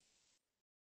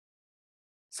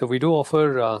 So we do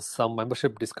offer some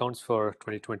membership discounts for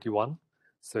 2021.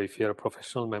 So if you're a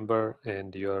professional member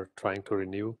and you're trying to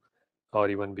renew or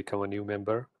even become a new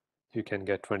member, you can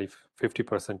get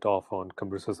 50% off on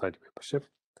Computer Society membership.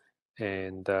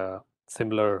 And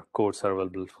similar codes are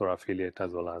available for affiliate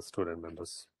as well as student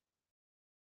members.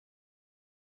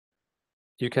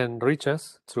 You can reach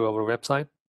us through our website.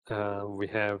 We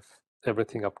have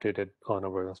everything updated on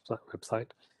our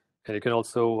website. And you can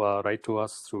also write to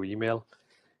us through email.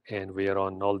 And we are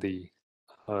on all the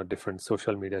different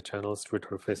social media channels,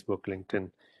 Twitter, Facebook,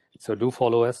 LinkedIn. So do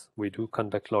follow us. We do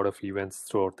conduct a lot of events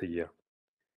throughout the year.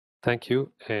 Thank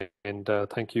you. And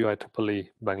thank you, IEEE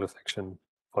Bangalore section,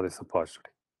 for this opportunity.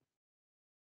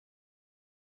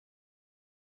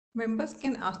 Members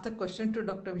can ask the question to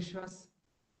Dr. Vishwas.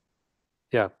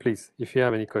 Yeah, please. If you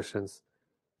have any questions,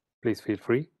 please feel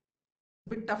free.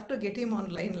 Bit tough to get him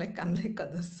online, like unlike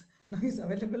others. Now he's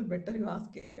available. Better you ask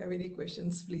if you have any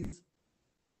questions, please.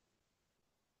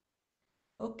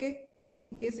 Okay.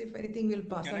 In case if anything, we'll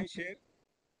pass Can on. I share?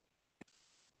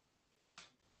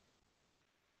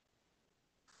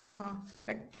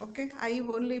 Okay. I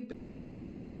only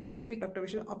Dr.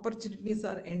 Vishnu, opportunities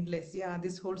are endless. Yeah,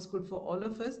 this holds good for all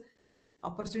of us.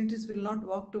 Opportunities will not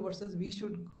walk towards us. We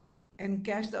should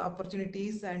encash the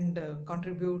opportunities and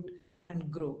contribute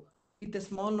and grow. With a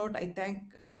small note, I thank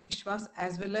Vishwas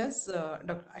as well as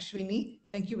Dr. Ashwini.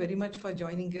 Thank you very much for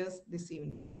joining us this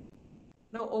evening.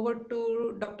 Now over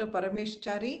to Dr. Paramesh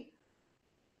Chari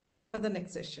for the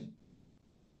next session.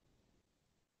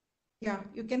 Yeah,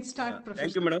 you can start, Professor.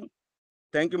 Thank you, madam.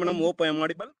 Thank you, madam. Hope I am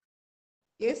audible.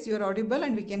 Yes, you are audible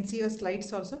and we can see your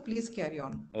slides also. Please carry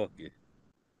on. Okay.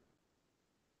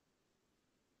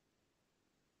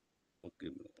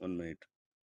 Okay, 1 minute.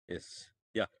 Yes.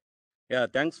 Yeah.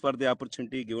 Thanks for the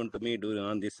opportunity given to me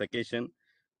on this occasion.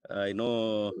 I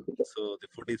know, so the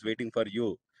food is waiting for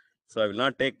you. So I will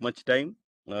not take much time.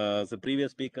 The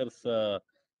previous speakers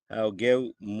have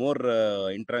gave more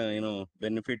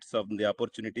benefits of the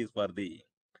opportunities for the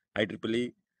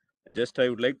IEEE. Just I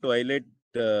would like to highlight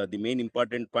the main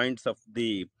important points of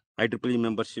the IEEE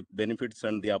membership benefits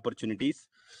and the opportunities.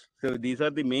 So these are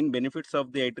the main benefits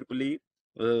of the IEEE.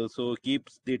 So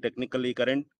keeps the technically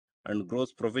current and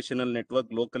grows professional network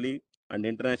locally and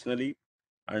internationally.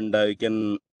 And you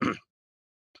can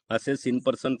assess in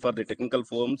person for the technical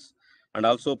forums and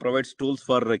also provides tools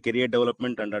for career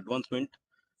development and advancement.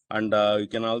 And you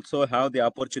can also have the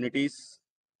opportunities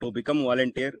to become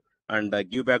volunteer and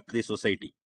give back to the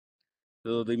society.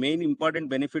 So the main important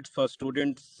benefits for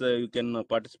students, you can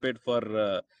participate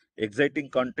for exciting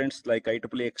contents like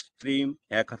IEEE Extreme,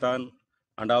 Hackathon,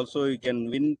 and also you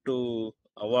can win to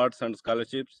awards and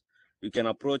scholarships. You can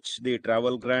approach the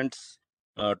travel grants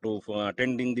for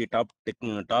attending the top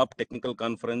technical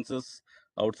conferences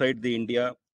outside the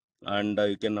India, and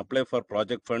you can apply for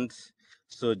project funds.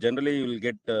 So generally, you will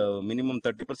get minimum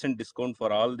 30% discount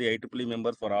for all the IEEE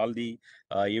members for all the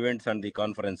events and the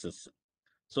conferences.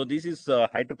 So this is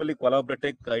IEEE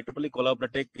Collaboratech. IEEE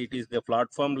Collaboratech, it is the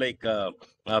platform like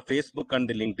Facebook and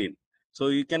the LinkedIn. So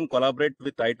you can collaborate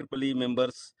with IEEE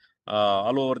members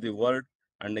all over the world,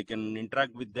 and you can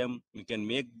interact with them. You can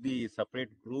make the separate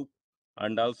group,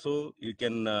 and also you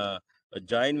can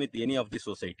join with any of the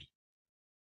society.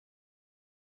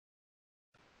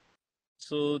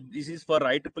 So this is for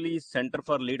IEEE Center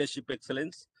for Leadership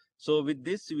Excellence. So with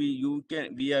this, we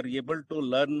are able to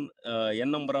learn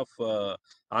n number of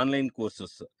online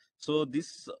courses. So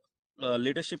this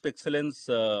leadership excellence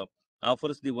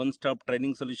offers the one-stop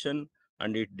training solution,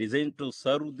 and it designed to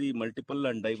serve the multiple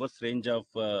and diverse range of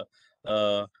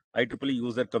IEEE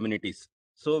user communities.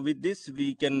 So with this,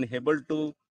 we can able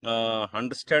to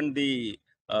understand the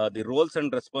roles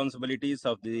and responsibilities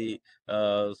of the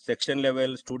section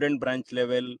level, student branch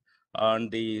level,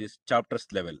 and the chapters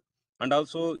level. And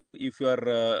also, if you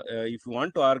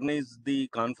want to organize the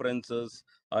conferences,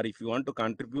 or if you want to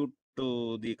contribute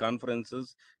to the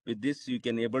conferences, with this you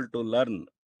can able to learn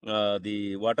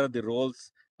the what are the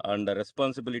roles and the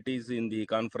responsibilities in the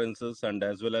conferences, and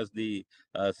as well as the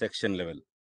section level.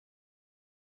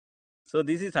 So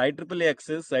this is IEEE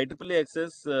Access. IEEE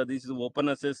Access, this is open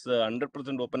access,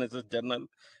 100% open access journal.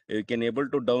 You can able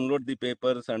to download the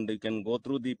papers, and you can go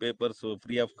through the papers. So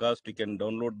free of cost, you can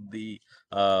download the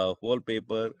whole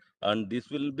paper. And this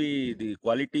will be the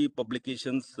quality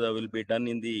publications will be done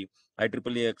in the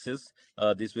IEEE Access.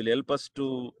 This will help us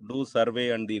to do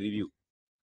survey and the review.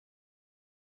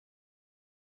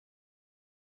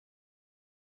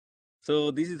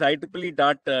 So this is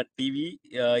IEEE.TV.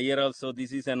 Here also,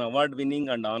 this is an award-winning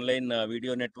and online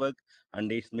video network,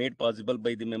 and it's made possible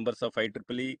by the members of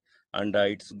IEEE, and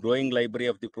its growing library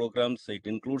of the programs. It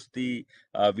includes the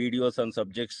videos and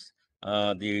subjects.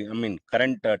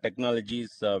 Current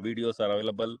technologies videos are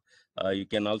available. You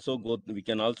can also we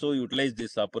can also utilize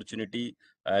this opportunity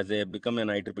as a become an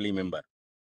IEEE member.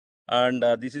 And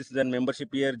this is the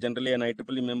membership year. Generally, an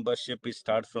IEEE membership is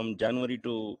starts from January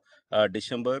to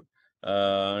December.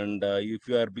 And if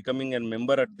you are becoming a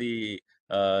member at the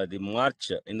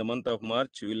March, in the month of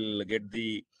March, you will get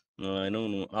the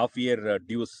half year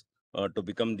dues to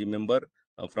become the member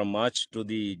from March to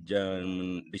the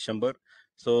December.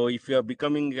 So if you are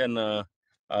becoming an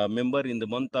member in the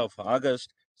month of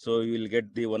August, so you will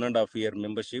get the 1.5 year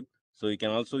membership. So you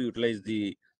can also utilize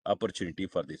the opportunity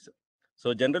for this.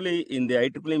 So generally in the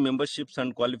IEEE memberships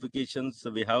and qualifications,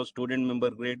 we have student member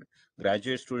grade,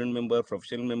 graduate student member,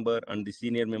 professional member, and the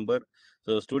senior member.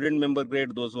 So student member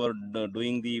grade, those who are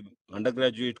doing the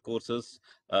undergraduate courses,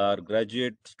 or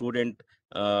graduate student,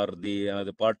 or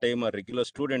the part-time or regular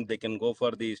student, they can go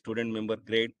for the student member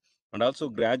grade. And also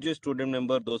graduate student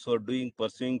member, those who are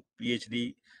pursuing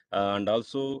PhD, and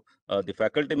also the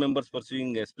faculty members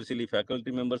pursuing, especially faculty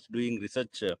members doing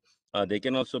research. They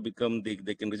can also become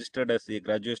they can register as a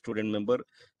graduate student member.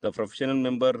 The professional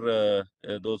member,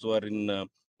 those who are in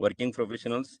working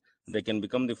professionals, they can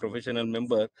become the professional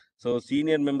member. So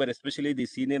senior member, especially the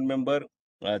senior member,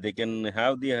 they can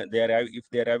have if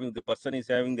they are having, the person is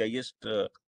having the highest the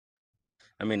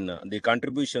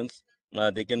contributions,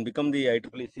 they can become the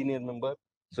IEEE senior member.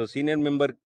 So senior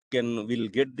member will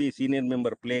get the senior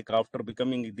member plaque after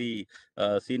becoming the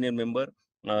senior member.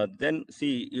 Then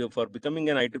see, for becoming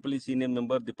an IEEE senior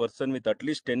member, the person with at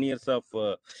least 10 years of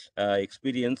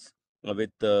experience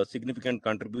with significant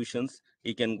contributions,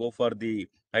 he can go for the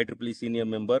IEEE senior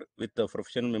member with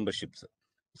professional memberships.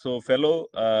 So fellow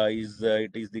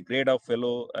it is the grade of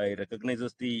fellow. I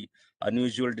recognizes the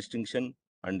unusual distinction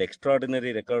and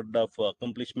extraordinary record of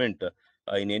accomplishment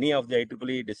in any of the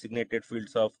IEEE designated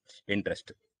fields of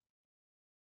interest.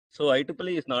 So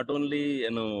IEEE is not only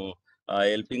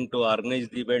helping to organize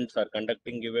the events or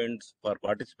conducting events for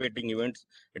participating events.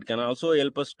 It can also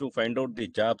help us to find out the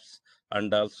jobs,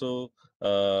 and also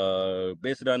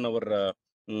based on our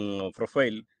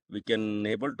profile, we can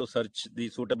able to search the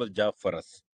suitable job for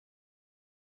us.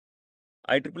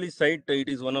 IEEE site, it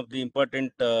is one of the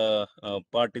important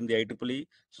part in the IEEE.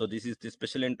 So this is the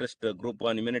special interest group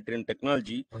on humanitarian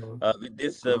technology. With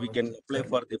this, we can apply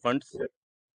for the funds.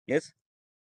 Yes.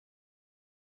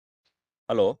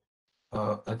 Hello.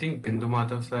 I think Bindu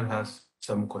Madhav sir has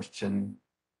some question.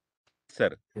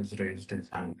 Sir. He's raised his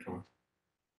hand.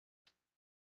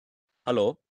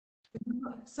 Hello.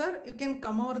 Sir, you can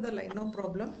come over the line, no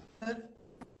problem. Sir.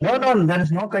 No, there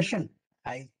is no question.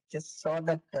 I just saw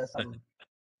that some.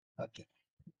 Okay.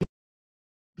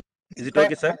 Is it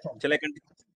okay, sir? Shall I continue?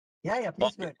 Yeah,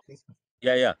 please go ahead. Please.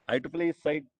 Yeah. IEEE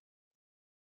site.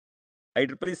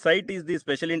 IEEE site is the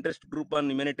special interest group on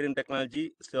humanitarian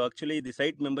technology. So actually the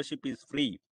site membership is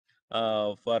free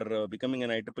for becoming an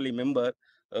IEEE member.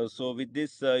 So with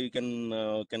this, you can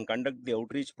conduct the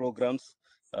outreach programs,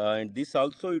 and this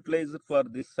also utilized for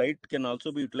this site can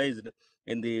also be utilized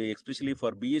in the especially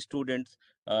for BE students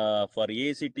for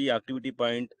AACT activity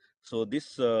point. So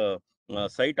this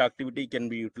site activity can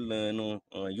be used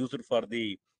for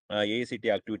the AACT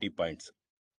activity points.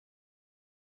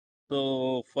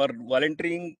 So for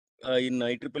volunteering in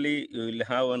IEEE, you will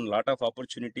have a lot of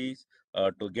opportunities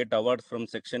to get awards from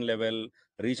section level,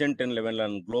 region 10 level,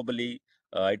 and globally.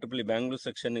 IEEE Bangalore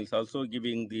section is also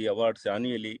giving the awards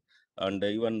annually, and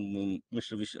even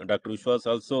Dr. Vishwas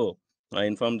also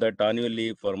informed that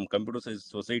annually from Computer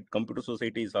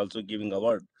Society is also giving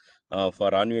award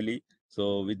for annually.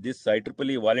 So with this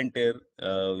IEEE volunteer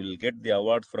will get the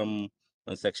awards from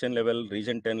section level,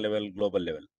 region 10 level, global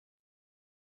level.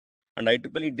 And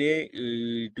IEEE Day,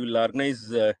 it will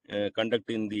organize, conduct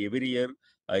in the every year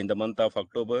in the month of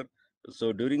October.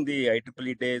 So during the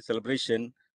IEEE Day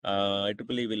celebration,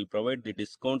 IEEE will provide the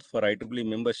discounts for IEEE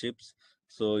memberships.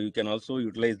 So you can also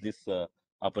utilize this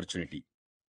opportunity.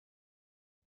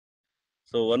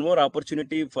 So one more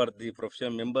opportunity for the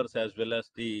professional members as well as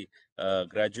the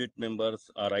graduate members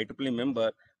or IEEE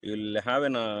member, you will have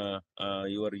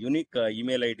your unique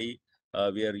email ID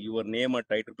where your name at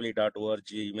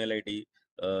IEEE.org email ID.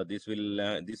 This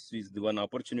is the one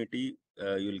opportunity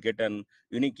you will get an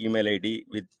unique email ID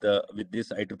with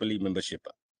this IEEE membership.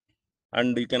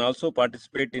 And you can also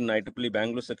participate in IEEE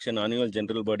Bangalore section annual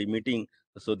general body meeting.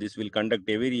 So this will conduct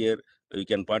every year. You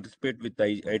can participate with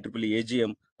the IEEE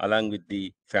AGM along with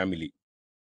the family.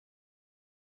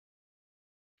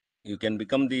 You can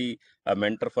become the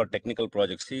mentor for technical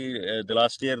projects. See, the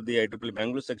last year, the IEEE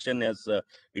Bangalore section has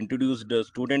introduced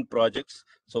student projects.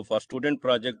 So for student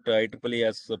project, IEEE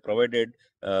has provided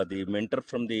the mentor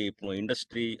from the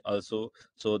industry also.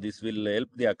 So this will help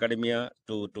the academia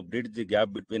to bridge the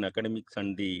gap between academics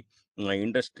and the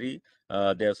industry.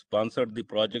 They have sponsored the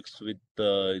projects with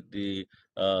the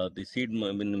seed,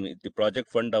 the project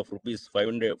fund of rupees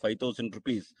 5,000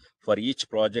 rupees for each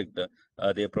project.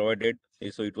 They provided.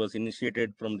 So it was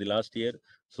initiated from the last year.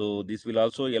 So this will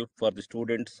also help for the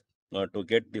students to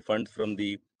get the funds from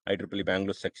the IEEE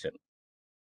Bangalore section.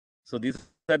 So these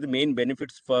are the main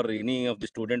benefits for any of the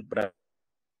student branches.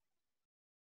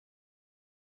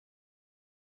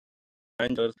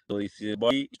 So it's a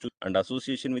body and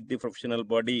association with the professional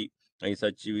body is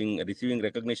receiving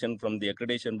recognition from the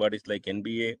accreditation bodies like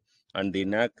NBA and the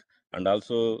NAC, and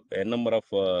also a number of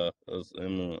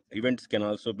events can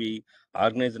also be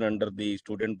organized under the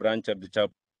student branch or the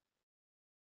chapter.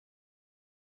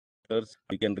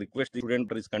 You can request the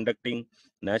student is conducting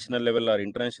national level or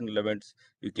international events.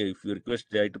 If you request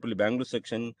the IEEE Bangalore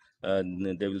section,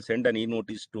 they will send an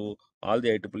e-notice to all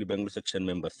the IEEE Bangalore section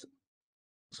members.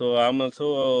 So I'm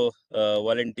also a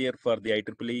volunteer for the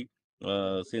IEEE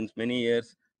since many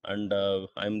years, and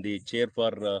I'm the chair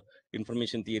for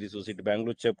Information Theory Society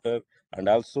Bangalore chapter, and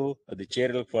also the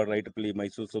chair for IEEE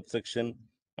Mysore subsection.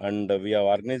 And we have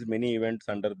organized many events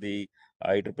under the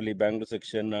IEEE Bangalore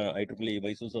section, IEEE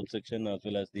Mysore subsection, as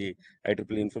well as the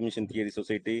IEEE Information Theory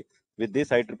Society. With this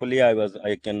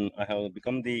IEEE, I have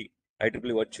become the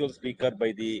IEEE virtual speaker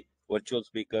by the Virtual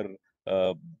Speaker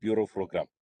Bureau program.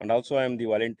 And also I am the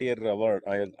volunteer award.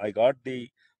 I got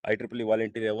the IEEE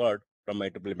volunteer award from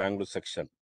IEEE Bangalore section.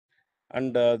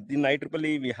 And in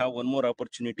IEEE, we have one more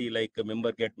opportunity like a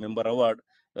member get member award.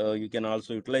 You can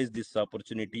also utilize this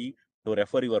opportunity to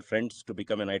refer your friends to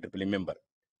become an IEEE member.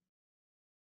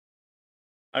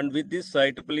 And with this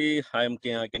IEEE, I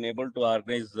can able to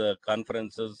organize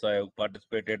conferences. I have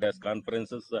participated as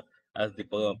conferences as the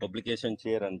publication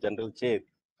chair and general chair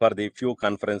for the few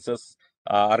conferences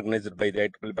organized by the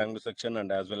IEEE Bangalore section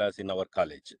and as well as in our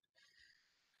college.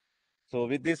 So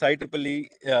with this IEEE,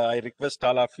 I request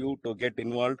all of you to get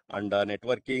involved and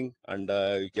networking, and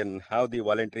you can have the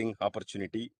volunteering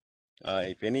opportunity.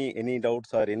 If any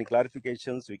doubts or any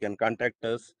clarifications, we can contact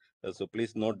us. So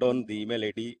please note down the email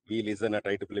ID,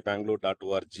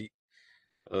 welisten@IEEEbangalore.org.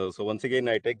 So once again,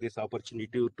 I take this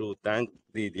opportunity to thank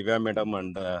the Divya Madam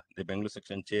and the Bangalore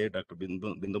section chair, Dr.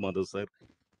 Bindu Madhu sir,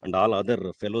 and all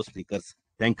other fellow speakers.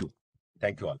 Thank you.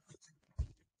 Thank you all.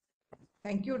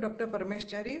 Thank you, Dr.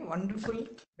 Parameshwari. Wonderful.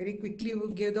 Very quickly,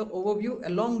 you gave the overview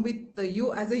along with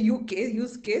you as a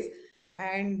use case.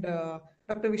 And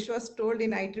Dr. Vishwas told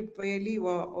in IEEE,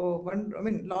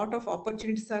 lot of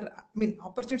opportunities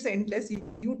opportunities are endless.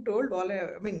 You told all,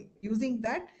 using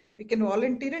that, we can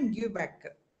volunteer and give back.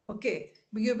 Okay,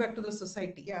 we give back to the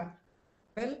society. Yeah.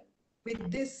 Well,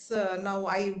 with this,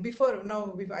 I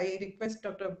request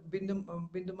Dr. Bindu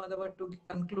Madhava to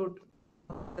conclude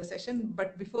the session.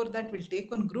 But before that, we'll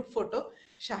take one group photo.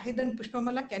 Shahid and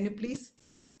Pushpamala, can you please?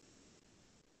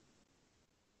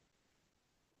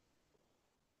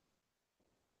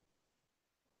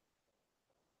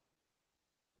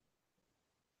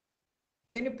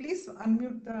 Can you please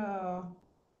unmute the,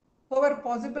 whoever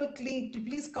possible,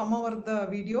 please come over the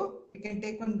video. We can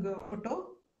take one photo.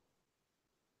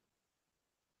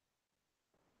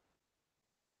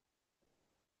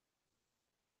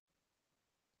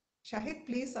 Shahid,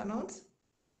 please announce.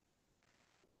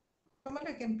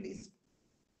 Kamala, can please.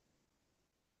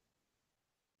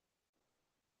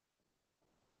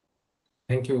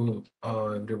 Thank you,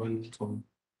 everyone. So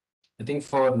I think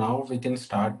for now we can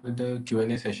start with the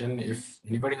Q&A session. If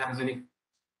anybody has any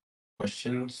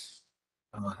questions,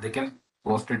 they can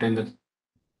post it in the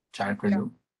chat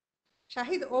window,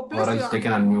 Shahid, oh, or plus else they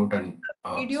can unmute and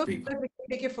video, speak. we can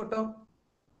take a photo.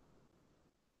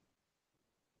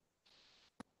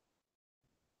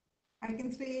 I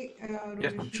can say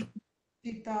Yes, ma'am, sure.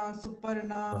 Sita,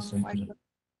 Suparna, Awesome.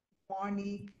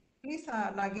 Mani, please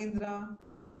Nagendra,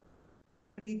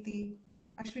 Aditi,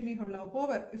 Ashwini Holla,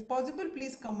 whoever. If possible,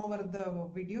 please come over the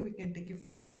video. We can take it.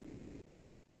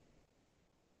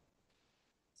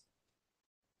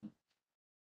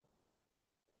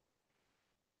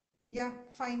 Yeah,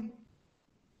 fine.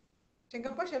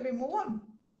 Chengappa, shall we move on?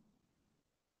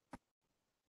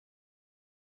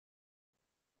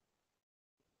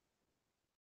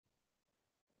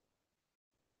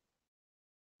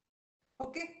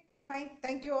 Okay, fine.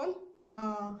 Thank you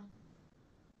all.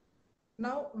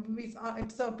 Now,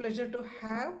 it's a pleasure to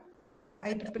have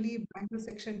IEEE Bangalore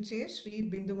Section Chair, Sri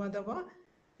Bindu Madhava.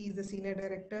 He is the Senior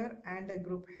Director and a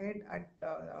Group Head at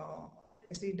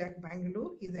SEDAC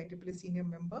Bangalore. He is IEEE Senior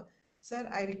Member. Sir,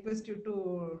 I request you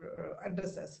to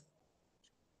address us.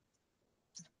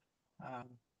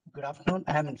 Good afternoon.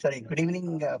 I'm sorry. Good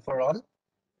evening for all.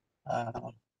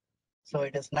 So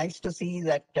it is nice to see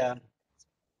that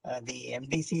the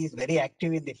MDC is very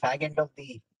active in the fag end of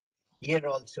the year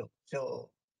also. So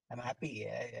I'm happy.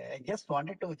 I just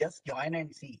wanted to just join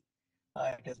and see.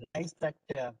 It is nice that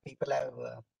people have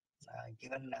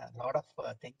given a lot of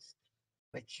things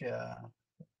which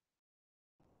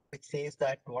says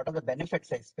that what are the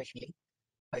benefits, especially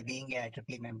by being a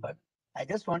IEEE member. I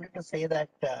just wanted to say that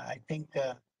I think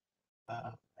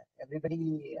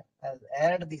everybody has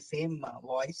aired the same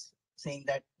voice, saying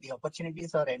that the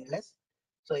opportunities are endless.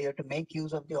 So you have to make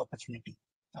use of the opportunity.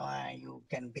 You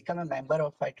can become a member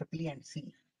of IEEE and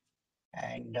see.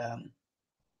 And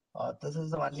this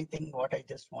is the only thing what I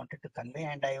just wanted to convey.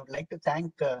 And I would like to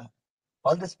thank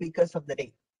all the speakers of the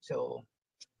day. So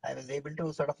I was able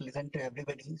to sort of listen to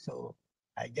everybody. So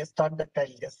I just thought that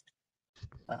I'll just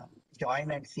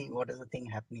join and see what is the thing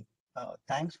happening.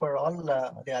 Thanks for all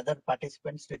the other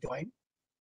participants to join.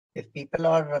 If people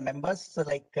are members,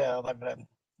 like our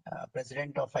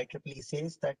president of IEEE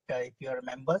says that if you are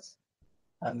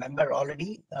a member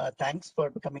already, thanks for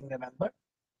becoming a member.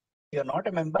 If you're not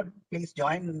a member, please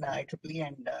join IEEE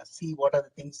and see what are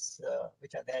the things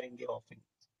which are there in the offering.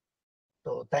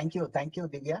 So thank you,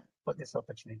 Divya, for this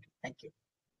opportunity. Thank you.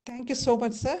 Thank you so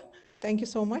much, sir. Thank you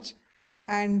so much.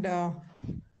 And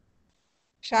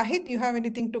Shahid, you have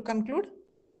anything to conclude?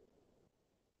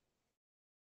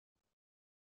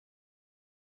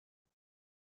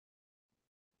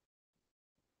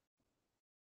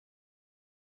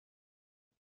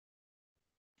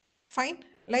 Fine.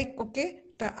 Like, okay,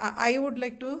 I would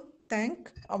like to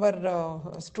thank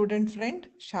our student friend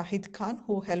Shahid Khan,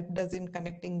 who helped us in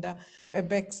connecting the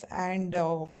WebEx and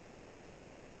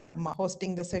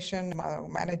hosting the session,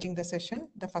 managing the session.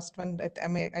 The first one that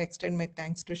I extend my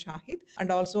thanks to Shahid,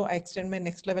 and also I extend my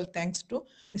next level thanks to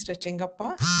Mr.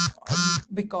 Chengappa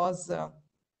because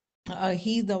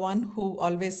he's the one who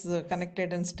always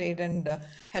connected and stayed and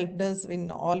helped us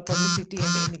in all publicity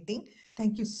and anything.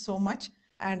 Thank you so much.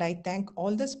 And I thank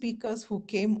all the speakers who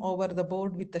came over the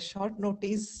board with the short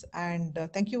notice. And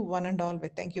thank you one and all.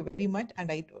 Thank you very much.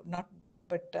 And I do not,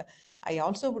 but I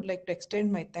also would like to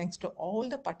extend my thanks to all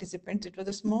the participants. It was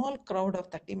a small crowd of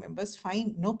 30 members,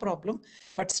 fine, no problem.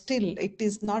 But still, it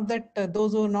is not that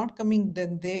those who are not coming,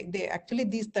 then they actually,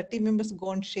 these 30 members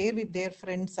go and share with their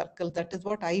friend circle. That is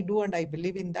what I do, and I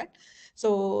believe in that.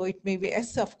 So it may be,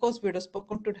 yes, of course, we would have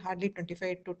spoken to hardly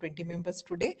 25 to 20 members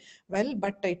today. Well,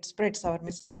 but it spreads, our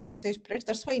message spreads.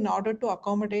 That's why in order to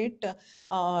accommodate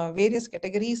various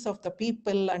categories of the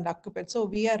people and occupants, so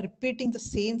we are repeating the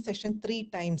same session 3 3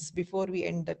 times before we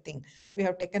end the thing. We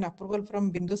have taken approval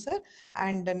from Bindu sir,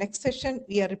 and the next session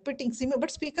we are repeating similar,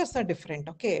 but speakers are different,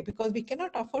 okay? Because we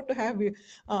cannot afford to have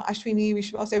Ashwini,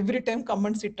 Vishwas every time come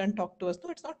and sit and talk to us. No,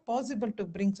 it's not possible to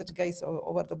bring such guys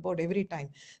over the board every time.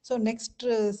 So next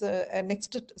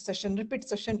session, repeat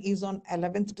session is on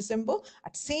 11th December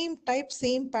at same type,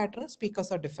 same pattern.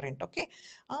 Speakers are different, okay?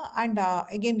 And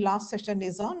again, last session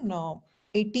is on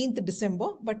 18th December,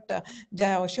 but the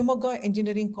Shimoga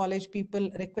Engineering College people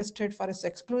requested for an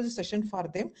exclusive session for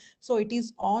them. So it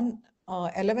is on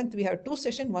 11th. We have 2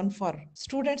 sessions, one for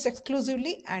students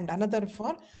exclusively and another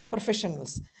for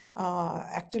professionals.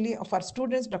 Actually, for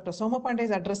students, Dr. Soma Pandey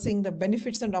is addressing the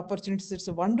benefits and opportunities. It's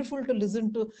wonderful to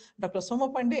listen to Dr. Soma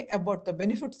Pandey about the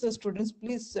benefits to the students.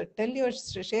 Please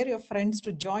share your friends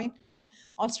to join.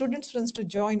 All students friends to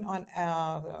join on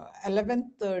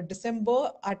 11th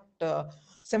December at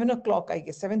 7 o'clock, I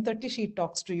guess, 7:30 she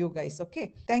talks to you guys,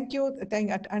 okay? Thank you,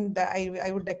 and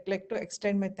I would like to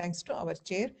extend my thanks to our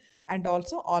chair and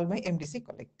also all my MDC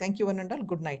colleagues. Thank you one and all,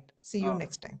 good night. See you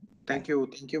next time. Thank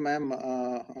you, ma'am.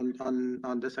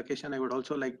 On this occasion, I would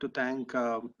also like to thank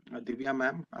Divya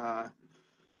ma'am,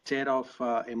 chair of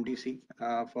MDC,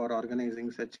 for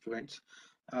organizing such events.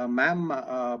 Ma'am,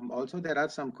 also there are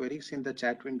some queries in the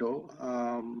chat window.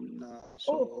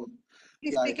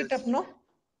 Please yeah, pick it up, no?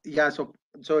 Yeah,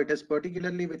 so it is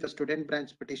particularly with the student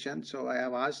branch petition. So I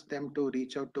have asked them to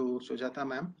reach out to Sujata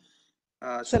ma'am,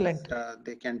 so that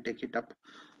they can take it up.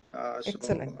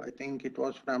 Excellent. So I think it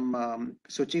was from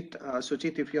Suchit.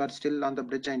 Suchit, if you are still on the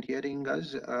bridge and hearing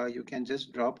us, you can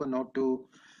just drop a note to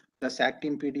the SAC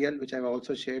team PDL, which I've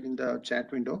also shared in the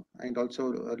chat window, and also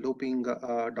looping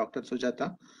Dr.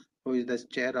 Sujata, who is the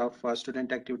chair of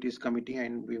Student Activities Committee,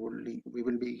 and we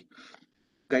will be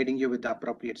guiding you with the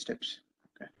appropriate steps.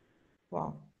 Okay. Wow.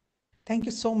 Thank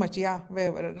you so much. Yeah,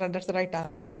 that's the right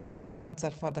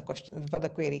answer for the question, for the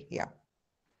query. Yeah.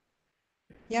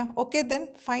 Yeah, okay then,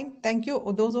 fine. Thank you.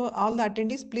 Those are all the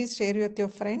attendees. Please share with your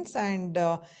friends, and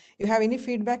you have any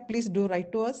feedback, please do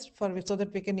write to us so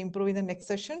that we can improve in the next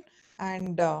session.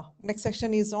 And next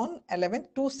session is on 11th.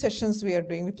 2 sessions we are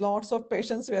doing with lots of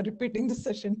patience. We are repeating the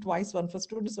session twice, one for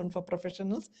students, one for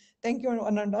professionals. Thank you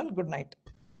one and all. Good night.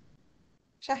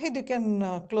 Shahid, you can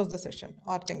close the session,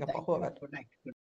 or Chengappa, whoever. Good night.